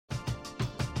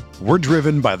We're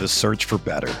driven by the search for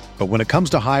better. But when it comes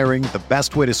to hiring, the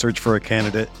best way to search for a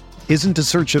candidate isn't to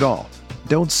search at all.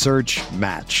 Don't search,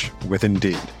 match with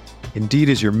Indeed. Indeed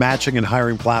is your matching and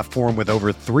hiring platform with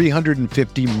over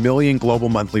 350 million global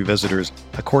monthly visitors,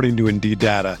 according to Indeed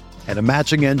data, and a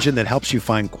matching engine that helps you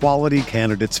find quality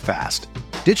candidates fast.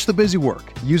 Ditch the busy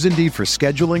work. Use Indeed for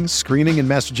scheduling, screening, and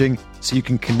messaging so you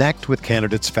can connect with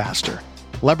candidates faster.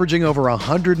 Leveraging over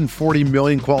 140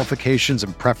 million qualifications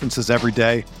and preferences every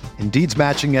day, Indeed's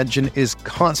matching engine is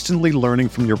constantly learning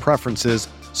from your preferences,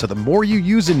 so the more you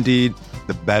use Indeed,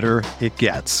 the better it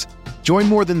gets. Join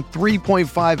more than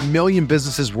 3.5 million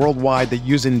businesses worldwide that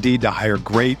use Indeed to hire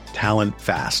great talent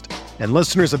fast. And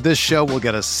listeners of this show will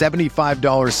get a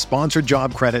 $75 sponsored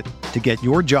job credit to get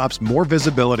your jobs more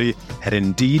visibility at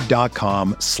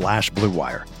Indeed.com/Blue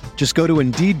Wire. Just go to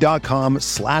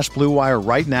Indeed.com/Blue Wire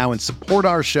right now and support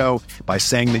our show by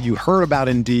saying that you heard about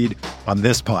Indeed on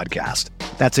this podcast.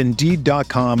 That's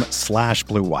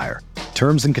Indeed.com/Blue Wire.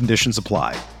 Terms and conditions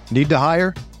apply. Need to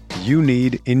hire? You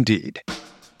need Indeed.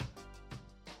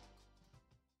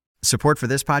 Support for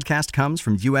this podcast comes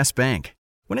from U.S. Bank.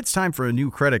 When it's time for a new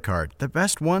credit card, the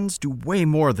best ones do way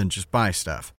more than just buy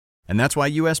stuff. And that's why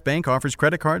U.S. Bank offers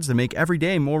credit cards that make every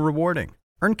day more rewarding.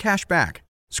 Earn cash back,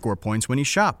 score points when you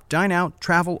shop, dine out,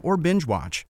 travel, or binge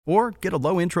watch, or get a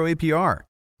low intro APR.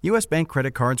 U.S. Bank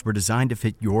credit cards were designed to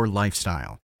fit your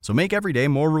lifestyle. So make every day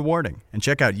more rewarding and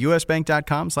check out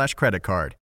usbank.com/credit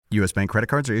card. U.S. Bank credit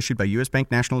cards are issued by U.S.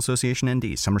 Bank National Association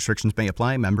ND. Some restrictions may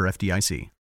apply. Member FDIC.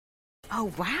 Oh,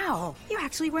 wow. You're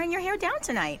actually wearing your hair down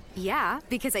tonight. Yeah,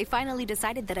 because I finally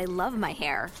decided that I love my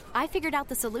hair. I figured out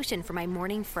the solution for my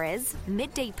morning frizz,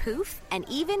 midday poof, and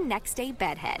even next day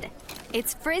bedhead.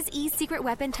 It's Frizz E's Secret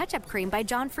Weapon Touch-Up Cream by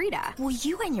John Frieda. Well,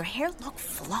 you and your hair look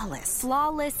flawless.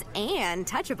 Flawless and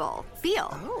touchable.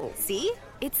 Feel. Oh. See?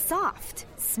 It's soft.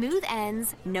 Smooth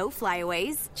ends, no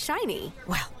flyaways, shiny.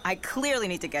 Well, I clearly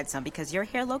need to get some because your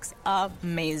hair looks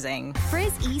amazing.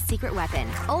 Frizz E's Secret Weapon,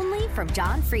 only from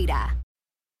John Frieda.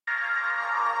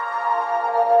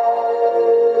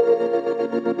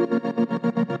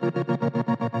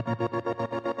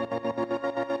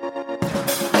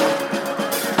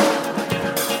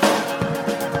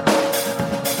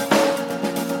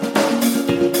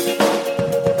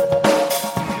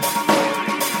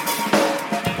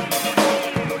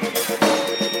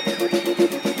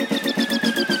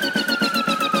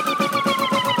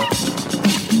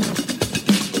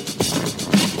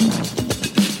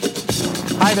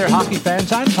 Hi there, hockey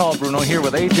fans. I'm Bruno here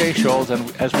with AJ Scholz,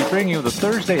 and as we bring you the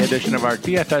Thursday edition of our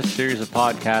DFS series of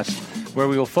podcasts, where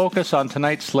we will focus on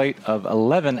tonight's slate of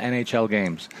 11 NHL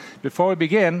games. Before we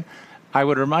begin, I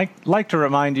would like to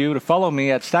remind you to follow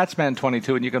me at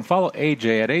Statsman22, and you can follow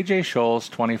AJ at AJ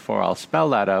Scholz24. I'll spell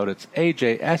that out. It's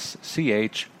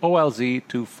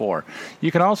AJSCHOLZ24.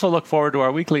 You can also look forward to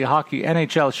our weekly hockey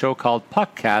NHL show called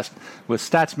Puckcast with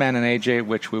Statsman and AJ,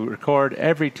 which we record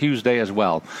every Tuesday as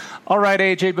well. All right,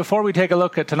 AJ, before we take a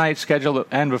look at tonight's schedule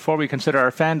and before we consider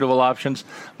our FanDuel options,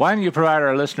 why don't you provide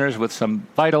our listeners with some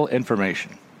vital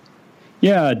information?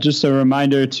 Yeah, just a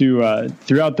reminder to,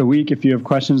 throughout the week, if you have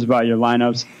questions about your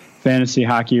lineups, fantasy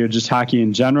hockey, or just hockey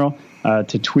in general,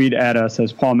 to tweet at us.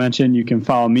 As Paul mentioned, you can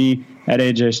follow me at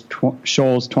AJ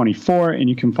Scholz24, and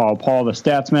you can follow Paul, the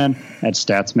Statsman, at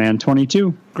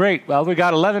Statsman22. Great. Well, we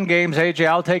got 11 games. AJ,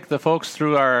 I'll take the folks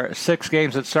through our 6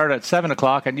 games that start at 7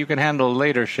 o'clock, and you can handle a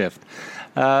later shift.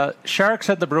 Sharks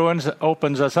at the Bruins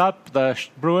opens us up. The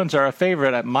Bruins are a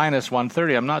favorite at minus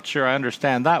 130. I'm not sure I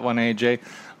understand that one, AJ.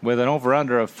 With an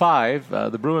over-under of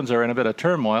 5, the Bruins are in a bit of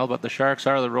turmoil, but the Sharks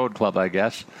are the road club, I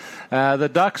guess. The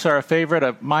Ducks are a favorite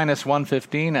at minus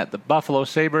 115 at the Buffalo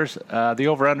Sabres. The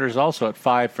over-under is also at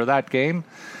 5 for that game.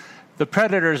 The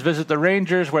Predators visit the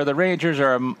Rangers, where the Rangers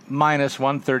are a minus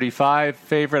 135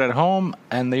 favorite at home,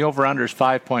 and the over-under is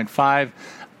 5.5.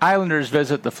 Islanders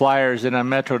visit the Flyers in a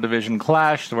Metro Division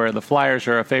clash, where the Flyers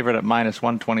are a favorite at minus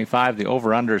 125. The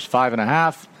over-under is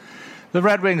 5.5. The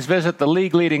Red Wings visit the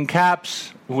league-leading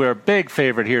Caps, who are a big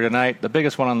favorite here tonight, the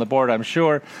biggest one on the board, I'm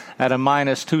sure, at a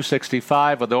minus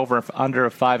 265 with over-under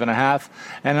of 5.5.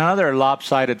 And another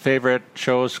lopsided favorite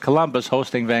shows Columbus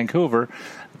hosting Vancouver,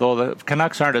 though the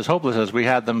Canucks aren't as hopeless as we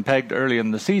had them pegged early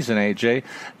in the season, AJ.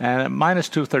 And at minus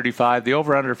 235, the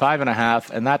over-under 5.5,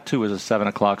 and that too is a 7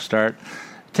 o'clock start.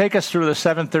 Take us through the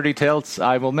 7:30 tilts.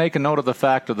 I will make a note of the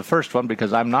fact of the first one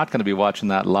because I'm not going to be watching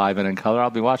that live and in color. I'll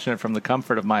be watching it from the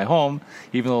comfort of my home,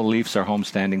 even though the Leafs are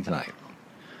homestanding tonight.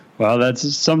 Well, that's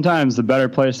sometimes the better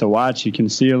place to watch. You can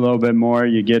see a little bit more.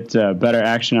 You get better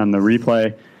action on the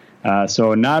replay.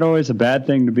 So not always a bad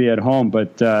thing to be at home.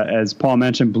 But as Paul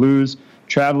mentioned, Blues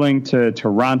traveling to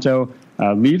Toronto.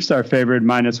 Leafs are favored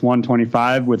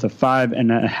 -125 with a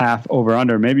 5.5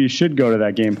 over/under. Maybe you should go to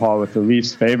that game, Paul, with the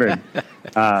Leafs favored.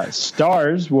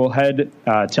 Stars will head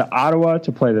to Ottawa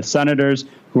to play the Senators,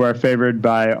 who are favored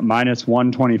by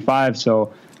 -125.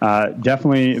 So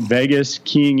definitely Vegas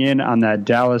keying in on that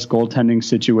Dallas goaltending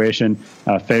situation,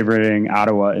 favoring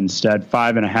Ottawa instead.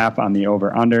 5.5 on the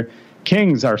over/under.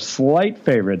 Kings are slight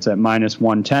favorites at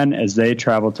 -110 as they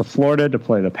travel to Florida to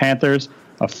play the Panthers.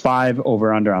 A 5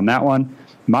 over/under on that one.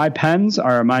 My Pens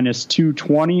are a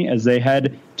 -220 as they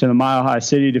head to the Mile High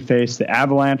City to face the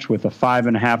Avalanche with a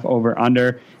 5.5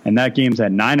 over/under, and that game's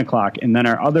at 9 o'clock. And then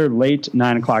our other late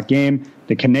 9 o'clock game,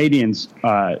 the Canadians,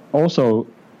 also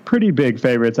pretty big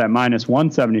favorites at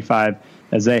 -175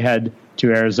 as they head to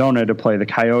Arizona to play the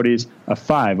Coyotes. A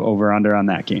 5 over/under on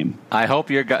that game. I hope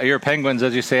your Penguins,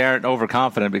 as you say, aren't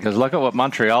overconfident, because look at what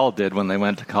Montreal did when they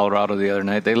went to Colorado the other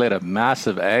night. They laid a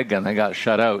massive egg and they got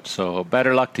shut out. So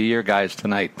better luck to your guys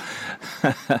tonight.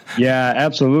 Yeah,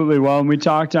 absolutely. Well, and we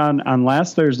talked on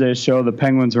last Thursday's show, the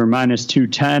Penguins were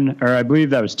 -210, or I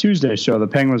believe that was Tuesday's show. The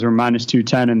Penguins were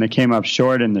 -210 and they came up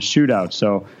short in the shootout.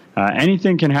 So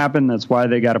anything can happen. That's why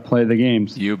they got to play the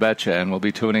games. You betcha, and we'll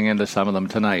be tuning into some of them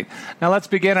tonight. Now let's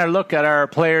begin our look at our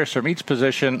players from each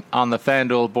position on the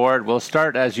FanDuel board. We'll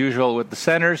start, as usual, with the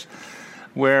centers,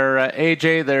 where,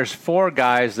 AJ, there's 4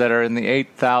 guys that are in the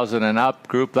 8,000 and up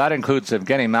group. That includes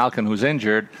Evgeny Malkin, who's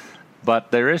injured, but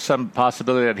there is some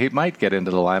possibility that he might get into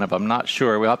the lineup. I'm not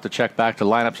sure. We'll have to check back to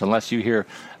lineups unless you here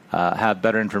have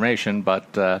better information,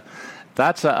 but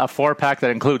that's a 4-pack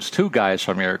that includes 2 guys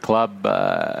from your club.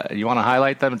 You want to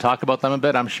highlight them and talk about them a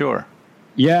bit, I'm sure.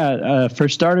 Yeah, for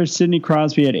starters, Sidney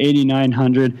Crosby at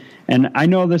 8,900. And I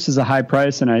know this is a high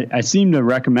price, and I seem to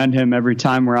recommend him every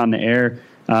time we're on the air.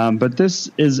 But this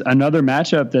is another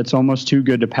matchup that's almost too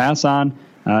good to pass on.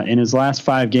 In his last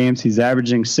 5 games, he's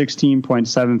averaging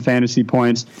 16.7 fantasy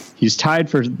points. He's tied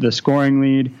for the scoring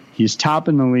lead. He's top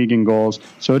in the league in goals.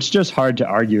 So it's just hard to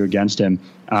argue against him.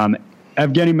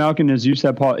 Evgeny Malkin, as you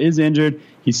said, Paul, is injured.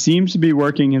 He seems to be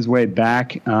working his way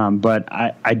back, but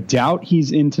I doubt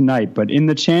he's in tonight. But in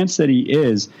the chance that he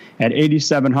is, at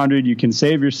 8,700, you can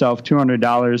save yourself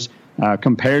 $200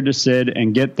 compared to Sid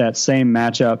and get that same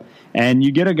matchup. And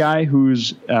you get a guy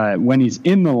who's, when he's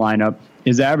in the lineup,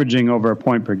 is averaging over a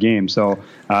point per game. So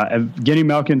Evgeny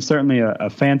Malkin, certainly a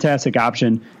fantastic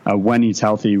option when he's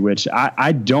healthy, which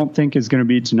I don't think is going to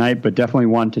be tonight, but definitely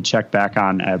one to check back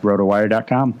on at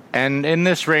rotowire.com. And in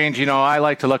this range, I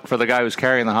like to look for the guy who's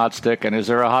carrying the hot stick. And is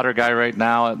there a hotter guy right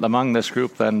now among this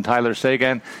group than Tyler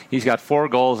Seguin? He's got 4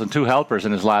 goals and 2 helpers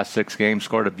in his last 6 games,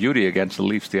 scored a beauty against the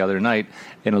Leafs the other night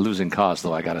in a losing cause,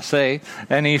 though, I got to say.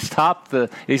 And he's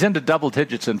into double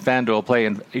digits in FanDuel play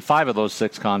in 5 of those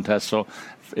 6 contests. So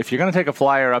if you're going to take a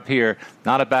flyer up here,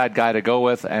 not a bad guy to go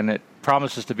with, and it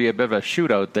promises to be a bit of a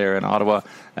shootout there in Ottawa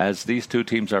as these 2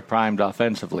 teams are primed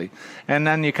offensively. And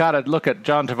then you got to look at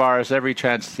John Tavares every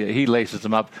chance he laces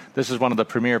them up. This is one of the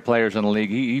premier players in the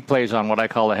league. He plays on what I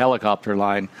call a helicopter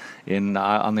line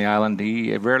on the island.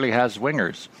 He rarely has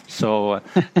wingers, so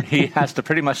he has to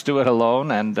pretty much do it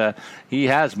alone, and he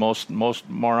has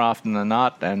more often than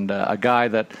not, and a guy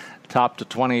that topped to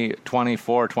 20,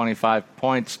 24, 25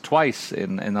 points twice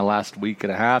in the last week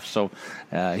and a half. So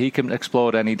he can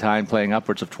explode any time, playing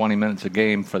upwards of 20 minutes a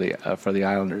game for the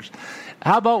Islanders.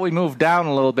 How about we move down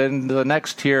a little bit into the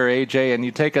next tier, AJ, and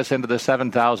you take us into the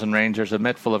 7,000 range. There's a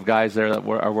mitt full of guys there that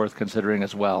are worth considering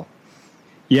as well.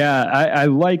 Yeah, I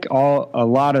like a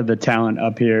lot of the talent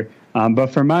up here. But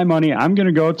for my money, I'm going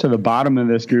to go to the bottom of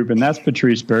this group, and that's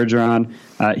Patrice Bergeron.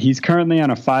 He's currently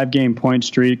on a 5-game point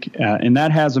streak, and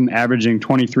that has him averaging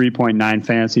 23.9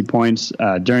 fantasy points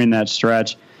during that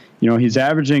stretch. He's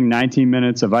averaging 19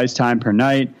 minutes of ice time per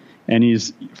night, and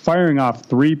he's firing off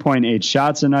 3.8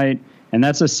 shots a night, and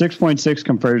that's a 6.6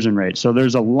 conversion rate. So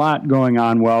there's a lot going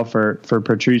on well for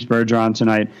Patrice Bergeron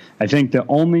tonight. I think the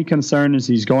only concern is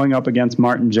he's going up against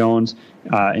Martin Jones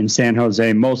in San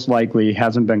Jose. Most likely,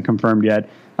 hasn't been confirmed yet.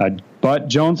 But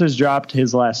Jones has dropped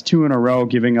his last 2 in a row,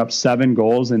 giving up 7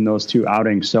 goals in those 2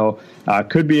 outings. So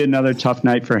could be another tough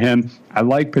night for him. I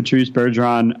like Patrice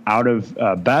Bergeron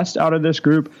best out of this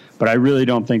group, but I really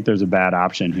don't think there's a bad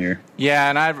option here. Yeah,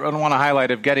 and I want to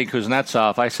highlight Evgeny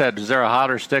Kuznetsov. I said, is there a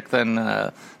hotter stick than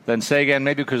Seguin?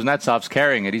 Maybe Kuznetsov's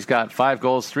carrying it. He's got 5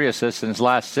 goals, 3 assists in his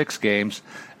last 6 games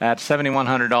at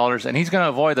 $7,100, and he's going to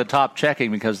avoid the top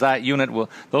checking because those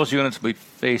units will be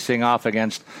facing off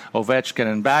against Ovechkin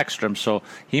and Backstrom. him, so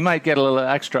he might get a little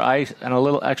extra ice and a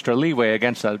little extra leeway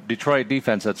against a Detroit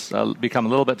defense that's become a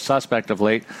little bit suspect of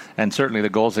late, and certainly the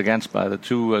goals against by the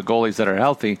two goalies that are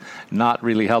healthy not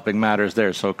really helping matters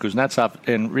there. So Kuznetsov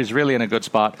is really in a good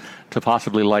spot to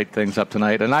possibly light things up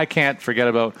tonight. And I can't forget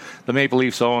about the Maple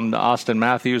Leafs' own Austin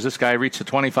Matthews. This guy reached a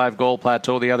 25-goal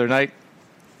plateau the other night.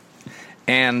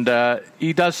 And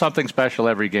he does something special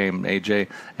every game, AJ.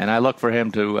 And I look for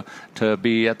him to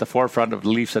be at the forefront of the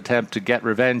Leafs' attempt to get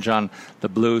revenge on the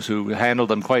Blues, who handled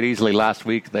them quite easily last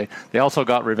week. They also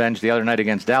got revenge the other night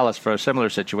against Dallas for a similar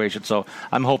situation. So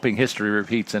I'm hoping history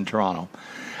repeats in Toronto.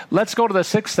 Let's go to the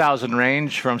 6,000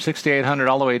 range from 6,800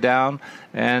 all the way down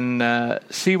and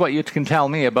see what you can tell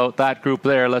me about that group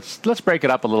there. Let's break it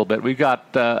up a little bit. We've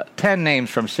got 10 names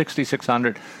from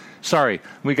 6,600. Sorry,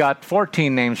 we got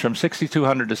 14 names from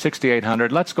 6,200 to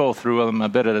 6,800. Let's go through them a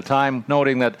bit at a time,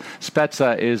 noting that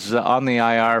Spezza is on the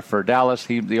IR for Dallas.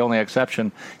 He's the only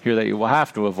exception here that you will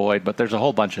have to avoid, but there's a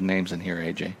whole bunch of names in here,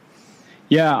 AJ.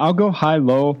 Yeah, I'll go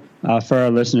high-low for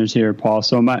our listeners here, Paul.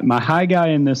 So my high guy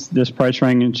in this price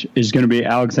range is going to be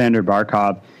Alexander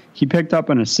Barkov. He picked up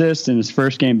an assist in his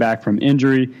first game back from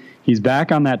injury. He's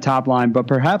back on that top line, but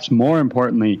perhaps more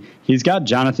importantly, he's got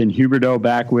Jonathan Huberdeau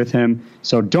back with him.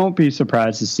 So don't be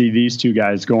surprised to see these two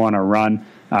guys go on a run.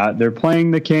 They're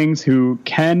playing the Kings, who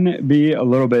can be a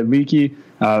little bit leaky.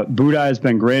 Buda has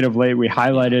been great of late. We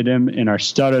highlighted him in our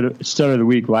stud of the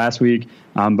week last week,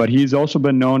 but he's also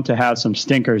been known to have some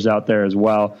stinkers out there as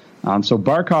well. So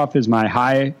Barkov is my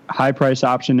high price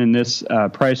option in this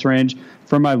price range.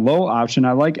 For my low option,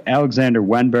 I like Alexander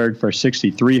Wenberg for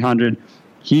 6,300.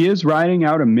 He is riding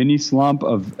out a mini slump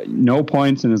of no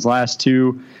points in his last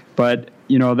two, but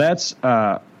that's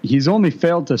he's only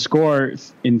failed to score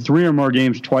in 3 or more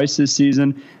games twice this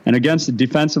season, and against a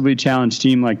defensively challenged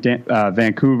team like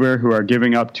Vancouver, who are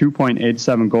giving up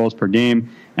 2.87 goals per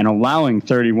game and allowing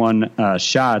 31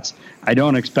 shots, I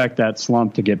don't expect that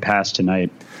slump to get past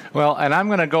tonight. Well, and I'm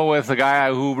going to go with the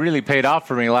guy who really paid off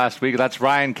for me last week. That's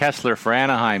Ryan Kessler for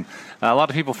Anaheim. A lot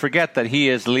of people forget that he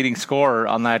is the leading scorer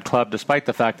on that club, despite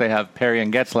the fact they have Perry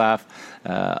and Getzlaf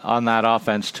on that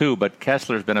offense too. But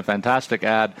Kessler's been a fantastic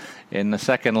add in the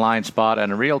second line spot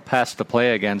and a real pest to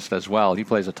play against as well. He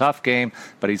plays a tough game,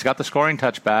 but he's got the scoring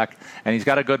touch back, and he's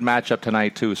got a good matchup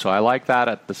tonight too. So I like that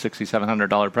at the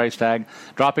 $6,700 price tag.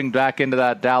 Dropping back into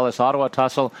that Dallas-Ottawa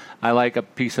tussle, I like a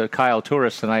piece of Kyle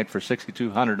Turris tonight for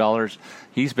 $6,200.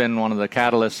 He's been one of the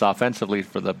catalysts offensively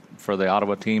for the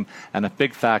Ottawa team and a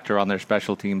big factor on their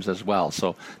special teams as well.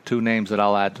 So 2 names that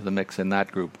I'll add to the mix in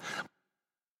that group.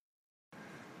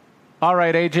 All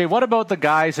right, AJ, what about the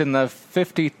guys in the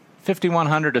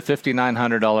 $5,100 to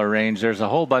 $5,900 range? There's a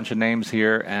whole bunch of names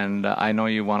here, and I know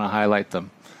you want to highlight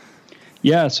them.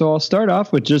 Yeah, so I'll start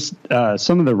off with just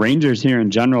some of the Rangers here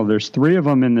in general. There's 3 of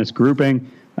them in this grouping.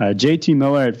 JT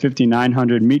Miller at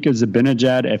 5,900, Mika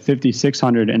Zibanejad at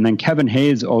 5,600, and then Kevin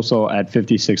Hayes also at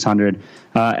 5,600.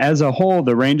 As a whole,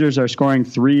 the Rangers are scoring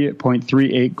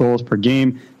 3.38 goals per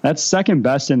game. That's second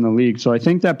best in the league. So I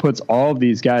think that puts all of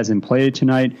these guys in play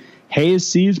tonight. Hayes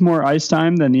sees more ice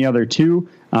time than the other 2,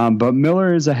 but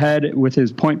Miller is ahead with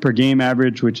his point per game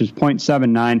average, which is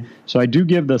 0.79. So I do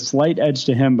give the slight edge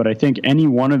to him, but I think any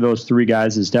one of those 3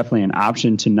 guys is definitely an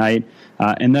option tonight.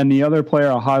 And then the other player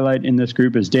I'll highlight in this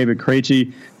group is David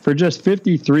Krejci. For just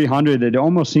 5,300, it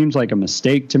almost seems like a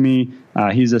mistake to me.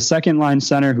 He's a second-line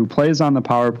center who plays on the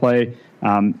power play.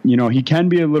 He can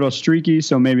be a little streaky,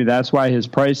 so maybe that's why his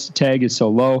price tag is so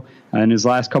low. In his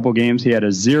last couple games, he had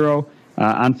a 0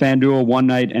 on FanDuel one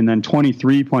night and then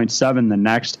 23.7 the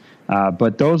next.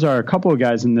 But those are a couple of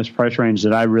guys in this price range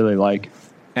that I really like.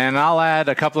 And I'll add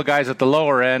a couple of guys at the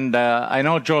lower end. I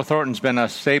know Joe Thornton's been a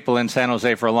staple in San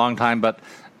Jose for a long time, but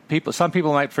some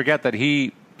people might forget that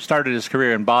he started his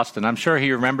career in Boston. I'm sure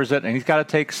he remembers it, and he's got to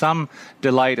take some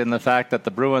delight in the fact that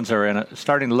the Bruins are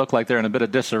starting to look like they're in a bit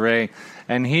of disarray.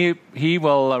 And he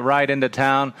will ride into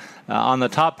town on the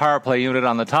top power play unit,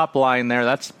 on the top line there.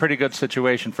 That's a pretty good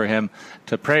situation for him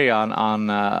to prey on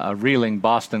a reeling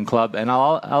Boston club. And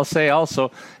I'll say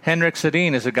also, Henrik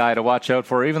Sedin is a guy to watch out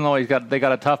for. Even though they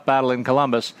got a tough battle in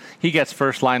Columbus, he gets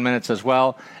first line minutes as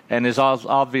well, and is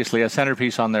obviously a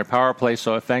centerpiece on their power play.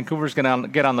 So if Vancouver's going to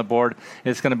get on the board,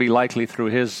 it's going to be likely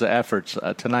through his efforts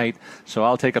tonight. So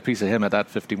I'll take a piece of him at that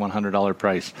 $5,100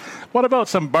 price. What about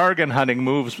some bargain hunting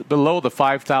moves below the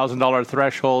 $5,000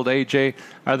 threshold, AJ?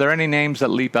 Are there any names that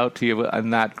leap out to you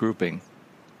in that grouping?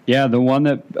 Yeah, the one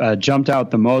that jumped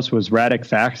out the most was Radek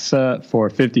Faksa for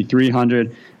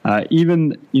 5,300.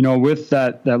 Even, with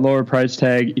that lower price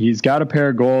tag, he's got a pair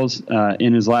of goals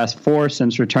in his last 4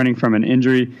 since returning from an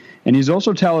injury. And he's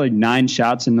also tallied 9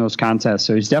 shots in those contests.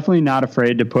 So he's definitely not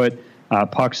afraid to put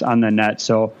pucks on the net.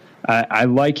 So I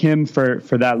like him for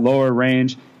that lower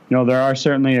range. There are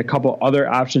certainly a couple other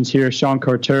options here. Sean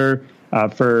Couture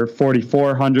for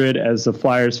 4,400 as the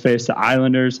Flyers face the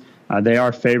Islanders. They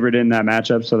are favored in that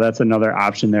matchup, so that's another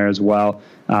option there as well.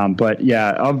 But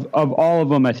yeah, of all of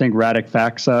them, I think Radek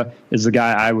Faksa is the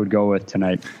guy I would go with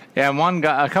tonight. Yeah,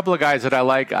 a couple of guys that I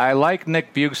like. I like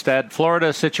Nick Bjugstad.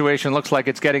 Florida's situation looks like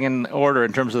it's getting in order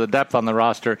in terms of the depth on the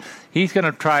roster. He's going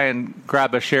to try and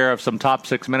grab a share of some top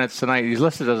 6 minutes tonight. He's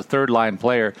listed as a third-line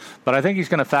player, but I think he's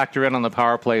going to factor in on the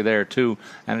power play there too,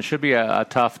 and it should be a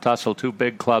tough tussle. 2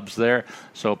 big clubs there,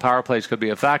 so power plays could be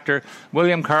a factor.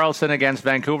 William Karlsson against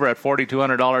Vancouver at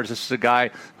 $4,200. This is a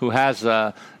guy who has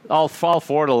all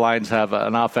 4 of the lines have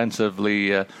an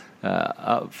offensively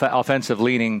offensive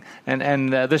leaning,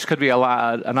 and this could be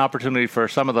an opportunity for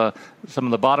some of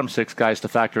the bottom 6 guys to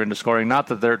factor into scoring. Not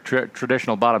that they're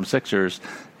traditional bottom sixers,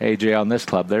 AJ, on this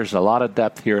club. There's a lot of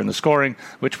depth here in the scoring,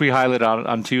 which we highlighted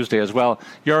on Tuesday as well.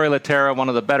 Jori Lehtera, one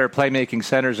of the better playmaking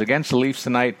centers against the Leafs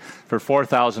tonight for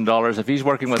 $4,000. If he's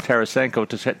working with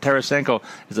Tarasenko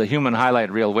is a human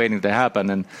highlight reel waiting to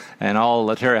happen, and all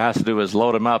Lehtera has to do is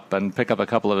load him up and pick up a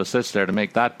couple of assists there to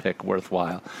make that pick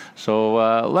worthwhile.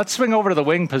 So let's swing over to the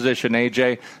wing position,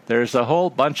 AJ. There's a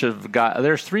whole bunch of guys.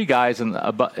 There's 3 guys in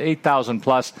 8,000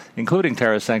 plus, including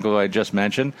Tarasenko, who I just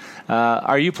mentioned.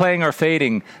 Are you playing or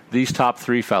fading these top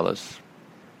 3 fellas?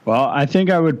 Well, I think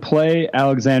I would play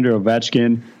Alexander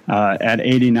Ovechkin at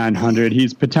 8,900.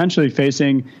 He's potentially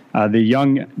facing the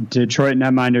young Detroit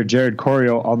netminder Jared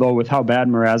Corio, although with how bad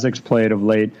Mrazek's played of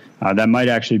late, that might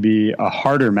actually be a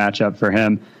harder matchup for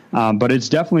him. But it's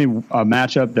definitely a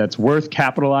matchup that's worth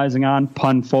capitalizing on,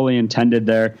 pun fully intended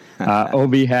there.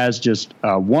 Ovi has just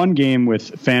 1 game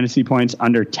with fantasy points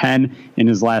under 10 in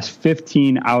his last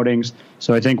 15 outings.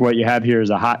 So I think what you have here is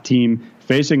a hot team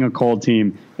facing a cold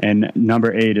team, and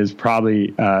number 8 is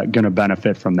probably going to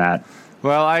benefit from that.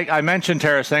 Well, I mentioned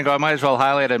Tarasenko. I might as well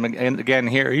highlight him again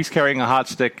here. He's carrying a hot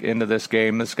stick into this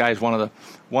game. This guy's one of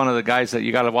the guys that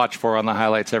you got to watch for on the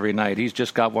highlights every night. He's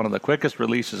just got one of the quickest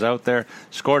releases out there.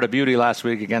 Scored a beauty last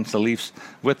week against the Leafs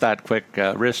with that quick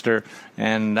wrister,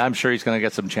 and I'm sure he's going to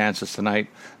get some chances tonight.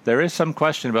 There is some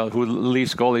question about who the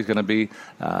Leafs goalie is going to be.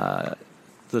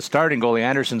 The starting goalie,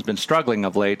 Anderson's been struggling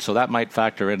of late, so that might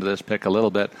factor into this pick a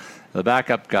little bit. The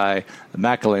backup guy,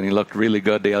 McElhinney, looked really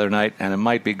good the other night, and it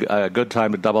might be a good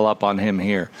time to double up on him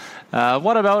here.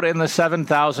 What about in the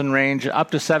 $7,000 range,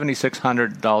 up to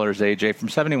 $7,600, AJ, from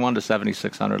 $7,100 to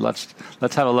 $7,600?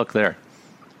 Let's have a look there.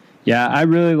 Yeah, I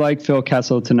really like Phil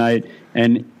Kessel tonight,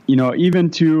 and even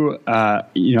to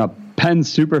Penn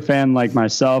super fan like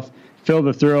myself, Phil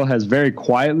the Thrill has very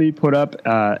quietly put up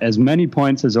as many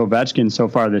points as Ovechkin so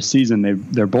far this season.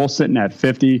 They're both sitting at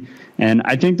 50, and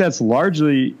I think that's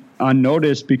largely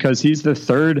unnoticed because he's the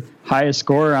 3rd highest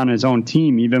scorer on his own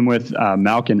team, even with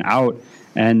Malkin out.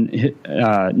 And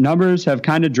numbers have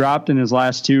kind of dropped in his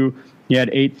last 2. He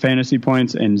had 8 fantasy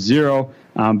points and 0.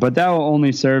 But that will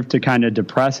only serve to kind of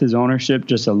depress his ownership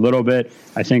just a little bit.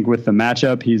 I think with the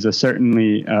matchup, he's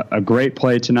certainly a great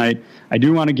play tonight. I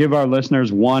do want to give our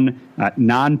listeners one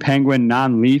non-Penguin,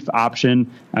 non-Leaf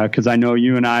option because I know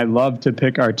you and I love to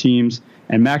pick our teams.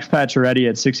 And Max Pacioretty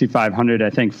at 6,500, I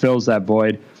think, fills that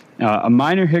void. A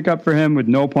minor hiccup for him with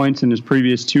no points in his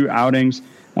previous 2 outings.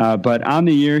 But on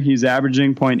the year, he's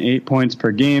averaging 0.8 points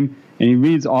per game. And he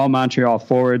leads all Montreal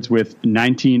forwards with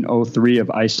 1903 of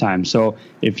ice time. So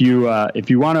if you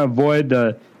want to avoid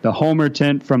the homer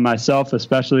tint from myself,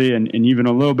 especially, and even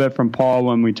a little bit from Paul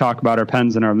when we talk about our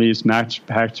Pens and our Leafs, Max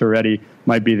Pacioretty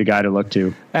might be the guy to look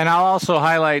to. And I'll also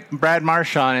highlight Brad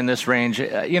Marchand in this range.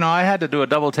 I had to do a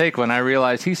double take when I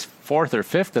realized he's 4th or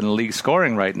 5th in the league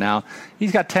scoring right now.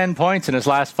 He's got 10 points in his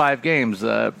last 5 games.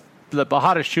 The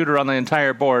hottest shooter on the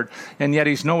entire board, and yet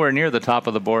he's nowhere near the top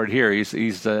of the board here. He's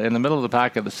in the middle of the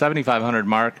pack at the 7,500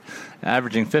 mark,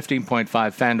 averaging 15.5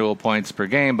 FanDuel points per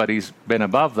game, but he's been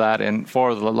above that in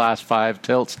 4 of the last 5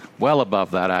 tilts, well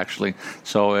above that, actually.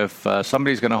 So if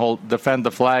somebody's going to defend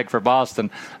the flag for Boston,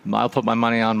 I'll put my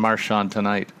money on Marchand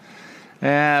tonight.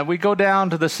 We go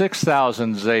down to the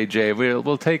 6,000s, AJ.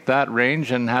 We'll take that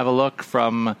range and have a look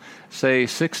from say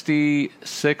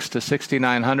 66 to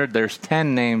 6,900. There's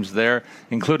 10 names there,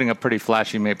 including a pretty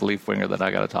flashy Maple Leaf winger that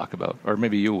I got to talk about, or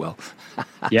maybe you will.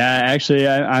 Yeah, actually,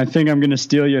 I think I'm going to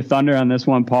steal your thunder on this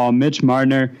one, Paul. Mitch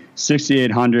Marner,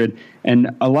 6,800.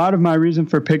 And a lot of my reason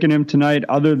for picking him tonight,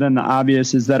 other than the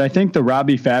obvious, is that I think the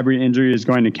Robbie Fabry injury is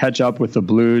going to catch up with the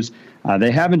Blues.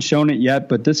 They haven't shown it yet,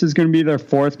 but this is going to be their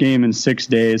 4th game in 6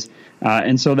 days.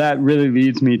 And so that really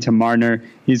leads me to Marner.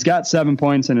 He's got 7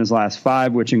 points in his last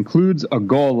 5, which includes a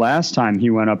goal last time he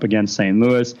went up against St.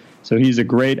 Louis. So he's a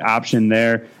great option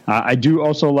there. I do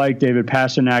also like David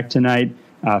Pastrnak tonight.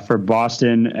 For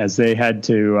Boston as they head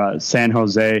to San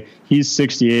Jose. He's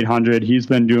 6,800. He's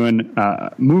been doing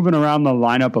moving around the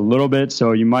lineup a little bit,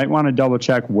 so you might want to double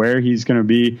check where he's going to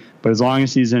be. But as long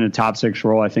as he's in a top 6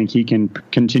 role, I think he can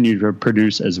continue to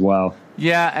produce as well.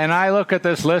 Yeah, and I look at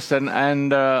this list, and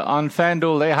on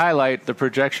FanDuel, they highlight the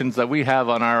projections that we have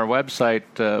on our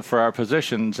website for our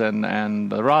positions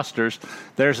and the rosters.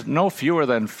 There's no fewer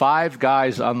than 5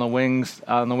 guys on the wings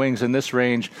in this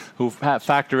range who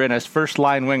factor in as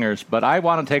first-line wingers. But I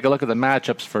want to take a look at the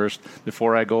matchups first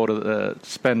before I go to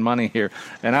spend money here.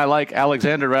 And I like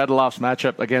Alexander Radilov's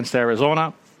matchup against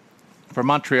Arizona. For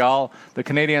Montreal, the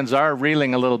Canadiens are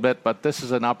reeling a little bit, but this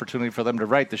is an opportunity for them to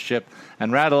right the ship.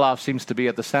 And Radulov seems to be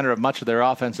at the center of much of their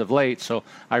offense of late, so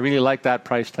I really like that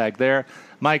price tag there.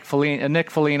 Nick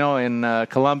Foligno in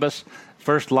Columbus,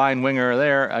 first-line winger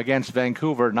there against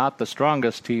Vancouver, not the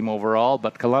strongest team overall,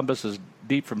 but Columbus is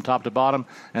deep from top to bottom,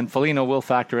 and Foligno will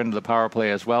factor into the power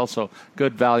play as well, so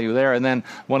good value there. And then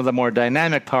one of the more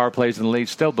dynamic power plays in the league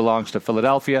still belongs to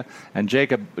Philadelphia, and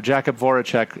Jakub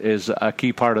Voracek is a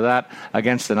key part of that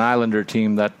against an Islander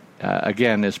team that,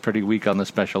 again, is pretty weak on the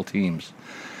special teams.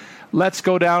 Let's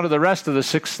go down to the rest of the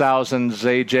 6,000s,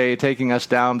 AJ, taking us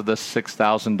down to the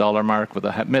 $6,000 mark with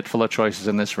a mitt full of choices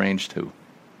in this range, too.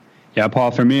 Yeah,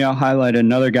 Paul, for me, I'll highlight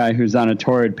another guy who's on a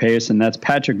torrid pace, and that's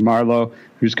Patrick Marleau,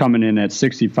 who's coming in at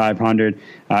 6,500.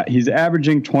 He's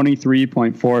averaging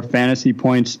 23.4 fantasy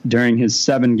points during his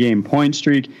 7-game point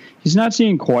streak. He's not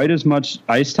seeing quite as much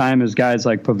ice time as guys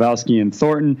like Pavelski and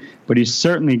Thornton, but he's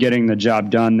certainly getting the job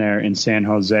done there in San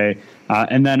Jose.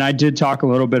 And then I did talk a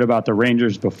little bit about the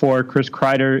Rangers before. Chris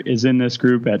Kreider is in this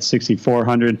group at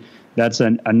 6,400. That's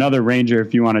another Ranger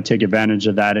if you want to take advantage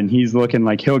of that, and he's looking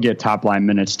like he'll get top-line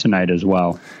minutes tonight as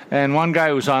well. And one guy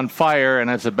who's on fire, and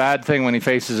it's a bad thing when he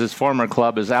faces his former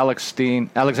club, is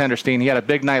Alexander Steen. He had a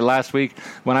big night last week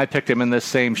when I picked him in this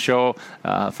same show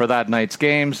for that night's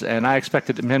games, and I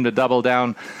expected him to double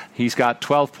down. He's got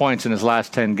 12 points in his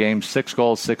last 10 games, 6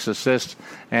 goals, 6 assists,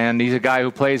 and he's a guy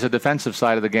who plays the defensive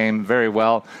side of the game very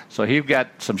well. So he'll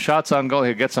get some shots on goal,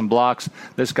 he'll get some blocks.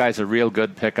 This guy's a real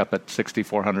good pickup at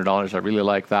 $6,400. I really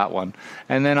like that one.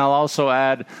 And then I'll also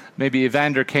add maybe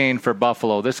Evander Kane for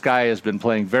Buffalo. This guy has been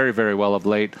playing very, very well of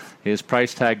late. His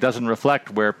price tag doesn't reflect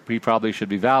where he probably should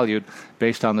be valued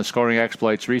based on the scoring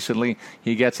exploits recently.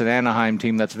 He gets an Anaheim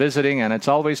team that's visiting, and it's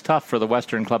always tough for the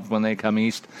Western clubs when they come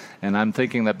east. And I'm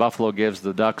thinking that Buffalo gives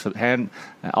the Ducks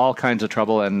all kinds of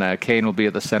trouble, and Kane will be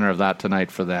at the center of that tonight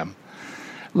for them.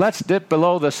 Let's dip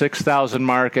below the 6,000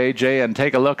 mark, AJ, and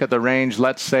take a look at the range.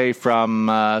 Let's say from,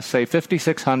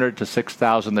 5,600 to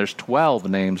 6,000. There's 12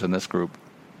 names in this group.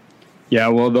 Yeah,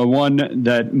 well, the one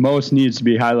that most needs to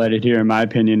be highlighted here, in my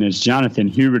opinion, is Jonathan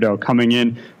Huberdeau coming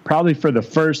in probably for the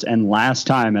first and last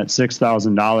time at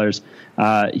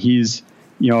 $6,000. He's,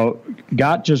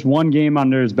 got just one game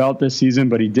under his belt this season,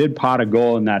 but he did pot a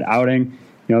goal in that outing.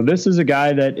 This is a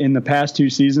guy that in the past 2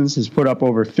 seasons has put up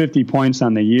over 50 points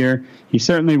on the year. He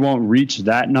certainly won't reach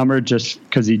that number just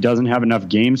because he doesn't have enough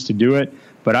games to do it.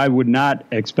 But I would not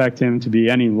expect him to be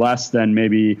any less than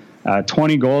maybe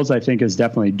 20 goals. I think is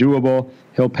definitely doable.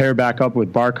 He'll pair back up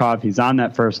with Barkov. He's on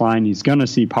that first line. He's going to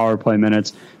see power play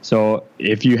minutes. So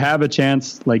if you have a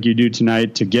chance, like you do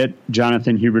tonight, to get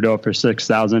Jonathan Huberdeau for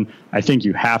 6,000, I think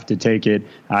you have to take it.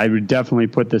 I would definitely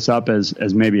put this up as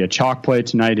maybe a chalk play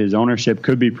tonight. His ownership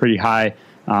could be pretty high.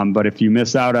 But if you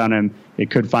miss out on him, it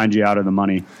could find you out of the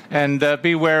money. And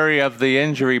be wary of the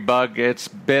injury bug. It's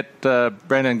bit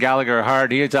Brendan Gallagher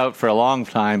hard. He's out for a long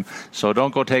time, so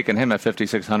don't go taking him at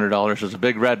 $5,600. There's a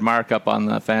big red markup on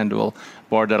the FanDuel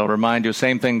board that'll remind you.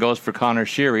 Same thing goes for Connor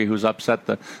Sheary, who's upset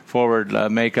the forward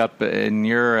makeup in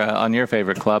on your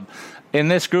favorite club. In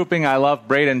this grouping, I love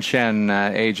Braden Shen,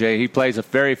 AJ. He plays a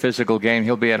very physical game.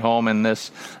 He'll be at home in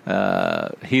this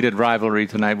heated rivalry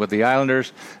tonight with the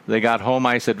Islanders. They got home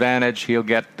ice advantage. He'll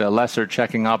get lesser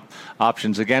checking up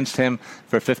options against him.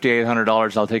 For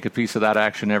 $5,800, I'll take a piece of that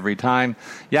action every time.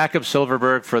 Jakob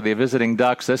Silfverberg for the visiting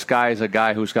Ducks. This guy is a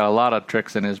guy who's got a lot of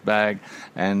tricks in his bag,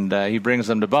 and he brings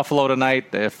them to Buffalo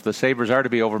tonight. If the Sabres are to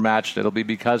be overmatched, it'll be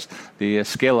because the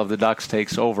skill of the Ducks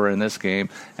takes over in this game,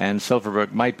 and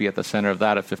Silfverberg might be at the center of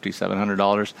that at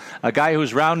 $5,700. A guy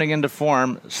who's rounding into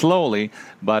form slowly,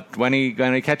 but when he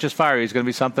catches fire, he's going to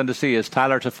be something to see, is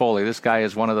Tyler Toffoli. This guy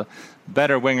is one of the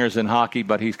better wingers in hockey,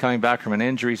 but he's coming back from an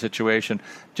injury situation,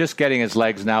 just getting his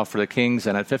legs now for the Kings,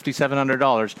 and at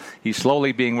 $5,700, he's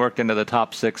slowly being worked into the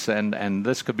top six, and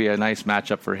this could be a nice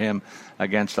matchup for him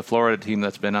against a Florida team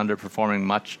that's been underperforming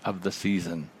much of the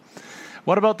season.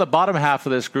 What about the bottom half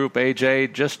of this group,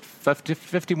 AJ? Just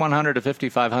 5,100 to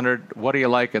 5,500. What do you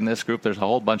like in this group? There's a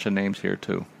whole bunch of names here,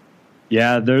 too.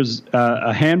 Yeah, there's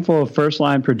a handful of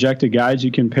first-line projected guys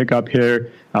you can pick up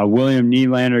here. William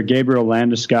Nylander, Gabriel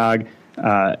Landeskog,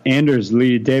 Anders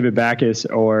Lee, David Backes,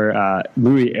 or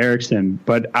Louis Eriksson.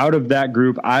 But out of that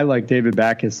group, I like David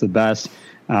Backes the best.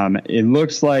 It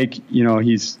looks like,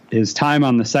 his time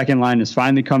on the second line has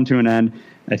finally come to an end.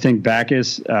 I think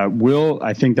Backes will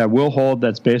hold.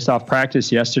 That's based off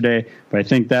practice yesterday, but I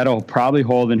think that'll probably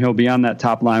hold, and he'll be on that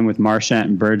top line with Marchand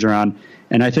and Bergeron.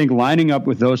 And I think lining up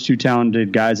with those two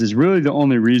talented guys is really the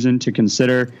only reason to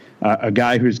consider a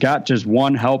guy who's got just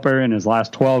one helper in his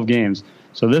last 12 games.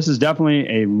 So this is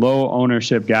definitely a low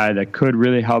ownership guy that could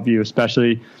really help you,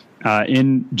 especially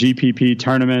in GPP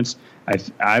tournaments.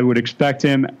 I would expect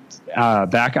him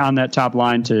back on that top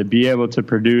line to be able to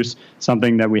produce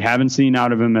something that we haven't seen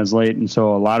out of him as late. And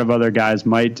so a lot of other guys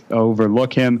might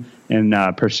overlook him and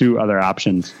pursue other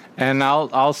options. And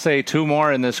I'll say two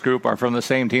more in this group are from the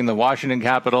same team, the Washington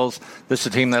Capitals. This is a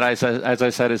team that, as I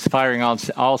said, is firing on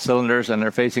all cylinders, and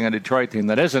they're facing a Detroit team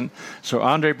that isn't. So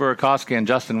Andre Burakovsky and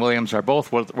Justin Williams are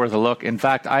both worth a look. In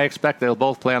fact, I expect they'll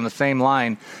both play on the same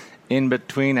line in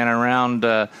between and around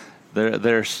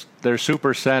their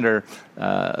super center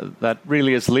that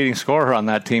really is the leading scorer on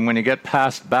that team. When you get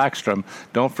past Backstrom,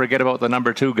 don't forget about the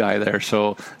number 2 guy there.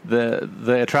 So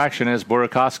the attraction is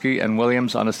Burakovsky and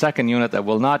Williams on a second unit that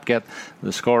will not get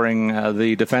the scoring,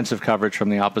 the defensive coverage from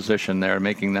the opposition there,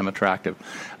 making them attractive.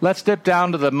 Let's dip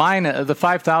down to the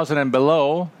 5,000 and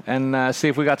below and see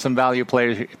if we got some value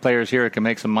players here that can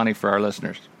make some money for our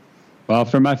listeners. Well,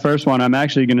 for my first one, I'm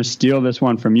actually going to steal this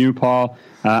one from you, Paul.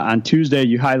 On Tuesday,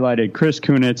 you highlighted Chris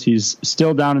Kunitz. He's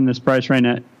still down in this price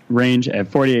range at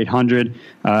 $4,800.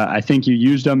 I think you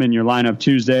used him in your lineup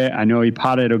Tuesday. I know he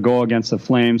potted a goal against the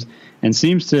Flames and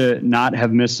seems to not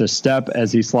have missed a step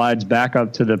as he slides back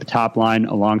up to the top line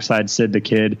alongside Sid the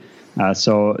Kid.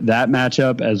 So that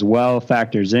matchup as well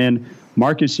factors in.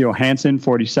 Marcus Johansson,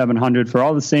 $4,700, for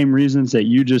all the same reasons that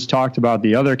you just talked about,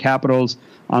 the other Capitals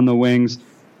on the wings.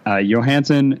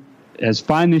 Johansson has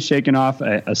finally shaken off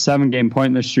a 7-game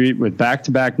pointless streak with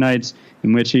back-to-back nights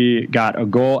in which he got a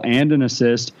goal and an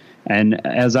assist. And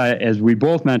as we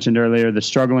both mentioned earlier, the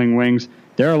struggling Wings,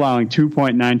 they're allowing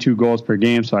 2.92 goals per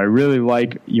game. So I really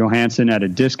like Johansson at a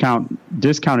discounted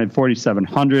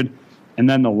 $4,700. And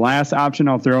then the last option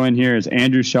I'll throw in here is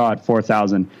Andrew Shaw at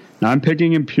 $4,000. Now I'm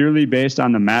picking him purely based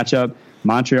on the matchup.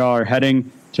 Montreal are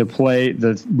heading to play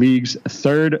the league's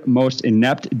third most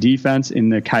inept defense in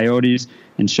the Coyotes,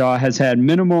 and Shaw has had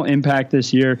minimal impact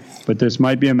this year, but this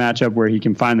might be a matchup where he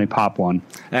can finally pop one.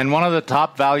 And one of the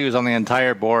top values on the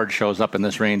entire board shows up in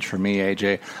this range for me,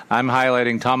 AJ. I'm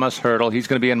highlighting Thomas Hertl. He's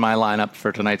going to be in my lineup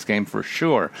for tonight's game for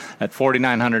sure at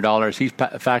 $4,900. He's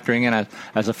factoring in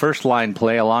as a first-line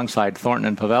play alongside Thornton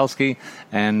and Pavelski,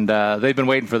 and they've been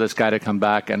waiting for this guy to come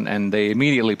back, and they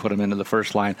immediately put him into the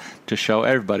first line to show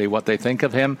everybody what they think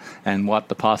of him and what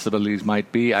the possibilities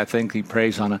might be. I think he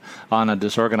preys on a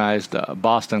disorganized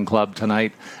Boston club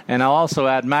tonight. And I'll also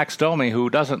add Max Domi,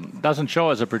 who doesn't show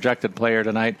as a projected player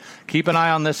tonight. Keep an eye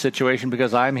on this situation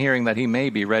because I'm hearing that he may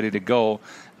be ready to go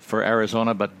for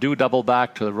Arizona, but do double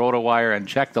back to the RotoWire and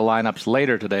check the lineups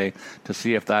later today to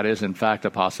see if that is in fact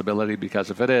a possibility, because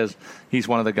if it is, he's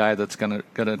one of the guys that's going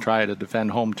to try to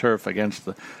defend home turf against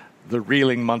the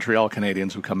reeling Montreal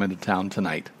Canadiens who come into town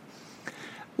tonight.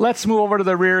 Let's move over to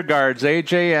the rear guards,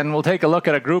 AJ, and we'll take a look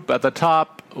at a group at the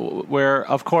top where,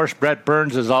 of course, Brett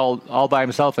Burns is all by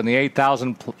himself in the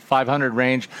 8,500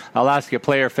 range. I'll ask you to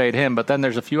play or fade him, but then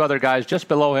there's a few other guys just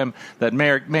below him that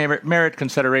merit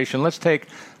consideration. Let's take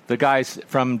the guys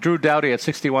from Drew Doughty at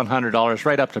 $6,100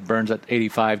 right up to Burns at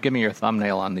 $85. Give me your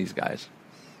thumbnail on these guys.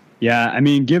 Yeah, I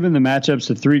mean, given the matchups,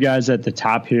 the three guys at the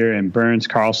top here, and Burns,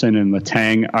 Carlson, and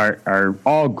Letang are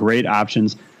all great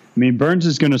options. I mean, Burns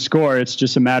is going to score. It's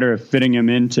just a matter of fitting him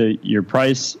into your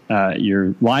price,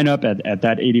 your lineup at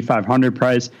that 8,500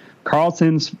 price.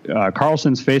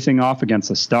 Carlson's facing off against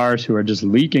the Stars, who are just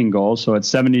leaking goals. So at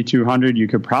 7,200, you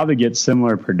could probably get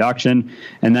similar production.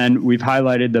 And then we've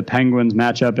highlighted the Penguins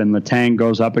matchup, and Letang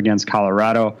goes up against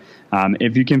Colorado.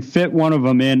 If you can fit one of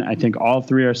them in, I think all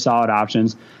three are solid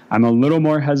options. I'm a little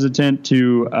more hesitant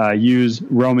to use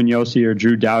Roman Josi or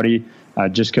Drew Doughty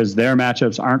just because their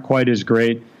matchups aren't quite as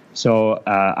great. So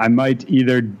I might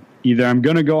either I'm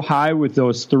going to go high with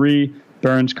those three,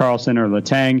 Burns, Carlson, or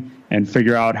Letang, and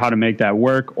figure out how to make that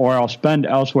work, or I'll spend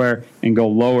elsewhere and go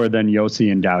lower than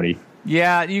Josi and Doughty.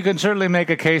 Yeah, you can certainly make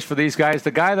a case for these guys.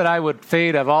 The guy that I would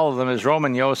fade of all of them is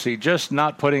Roman Josi, just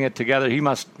not putting it together. He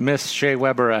must miss Shea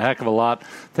Weber a heck of a lot.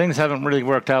 Things haven't really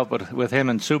worked out with him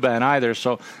and Subban either,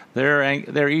 so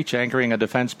they're each anchoring a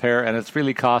defense pair, and it's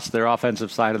really cost their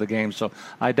offensive side of the game. So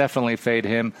I definitely fade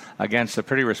him against a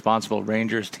pretty responsible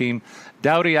Rangers team.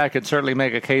 Doughty, I could certainly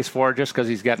make a case for just because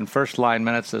he's getting first-line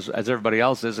minutes as everybody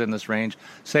else is in this range,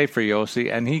 save for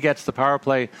Josi, and he gets the power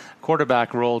play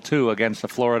quarterback role, too, against a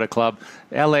Florida club.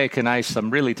 L.A. can ice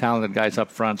some really talented guys up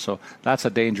front, so that's a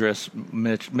dangerous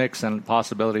mix and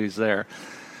possibilities there.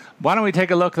 Why don't we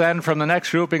take a look then from the next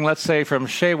grouping, let's say from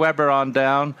Shea Weber on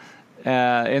down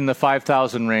in the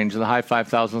 5,000 range, in the high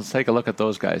 5,000s. Let's take a look at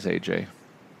those guys, AJ.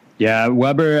 Yeah,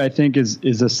 Weber, I think,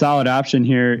 is a solid option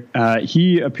here.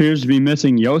 He appears to be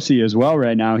missing Josi as well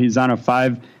right now. He's on a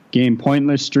 5-game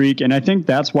pointless streak, and I think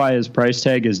that's why his price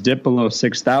tag is dipped below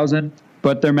 6,000.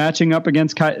 But they're matching up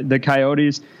against the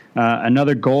Coyotes,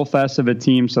 another goal fest of a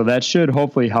team, so that should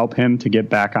hopefully help him to get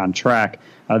back on track.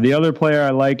 The other player I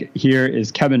like here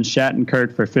is Kevin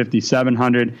Shattenkirk for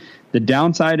 5,700. The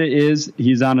downside is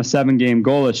he's on a 7-game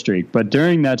goalless streak, but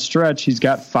during that stretch, he's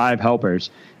got 5 helpers.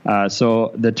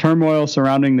 So the turmoil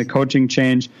surrounding the coaching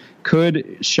change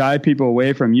could shy people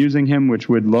away from using him, which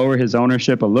would lower his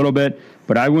ownership a little bit,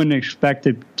 but I wouldn't expect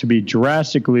it to be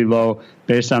drastically low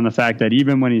based on the fact that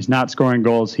even when he's not scoring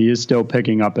goals, he is still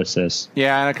picking up assists.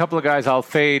 Yeah, and a couple of guys I'll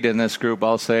fade in this group,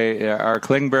 I'll say, are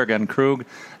Klingberg and Krug.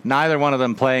 Neither one of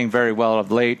them playing very well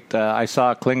of late. I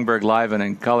saw Klingberg live and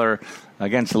in color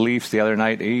against the Leafs the other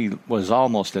night. He was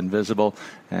almost invisible,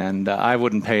 and I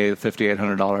wouldn't pay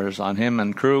 $5,800 on him.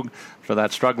 And Krug, for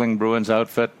that struggling Bruins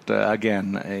outfit,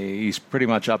 again, he's pretty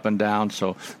much up and down,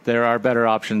 so there are better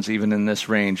options even in this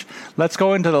range. Let's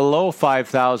go into the low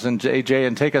 5,000, AJ,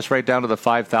 and take us right down to the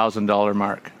 $5,000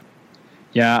 mark.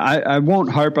 Yeah, I won't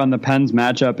harp on the Pens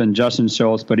matchup and Justin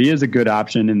Scholz, but he is a good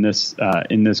option in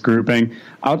this grouping.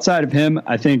 Outside of him,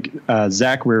 I think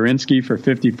Zach Werenski for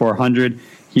 5,400.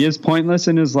 He is pointless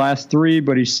in his last 3,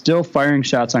 but he's still firing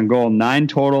shots on goal, 9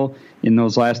 total in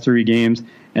those last 3 games.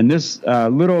 And this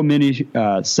little mini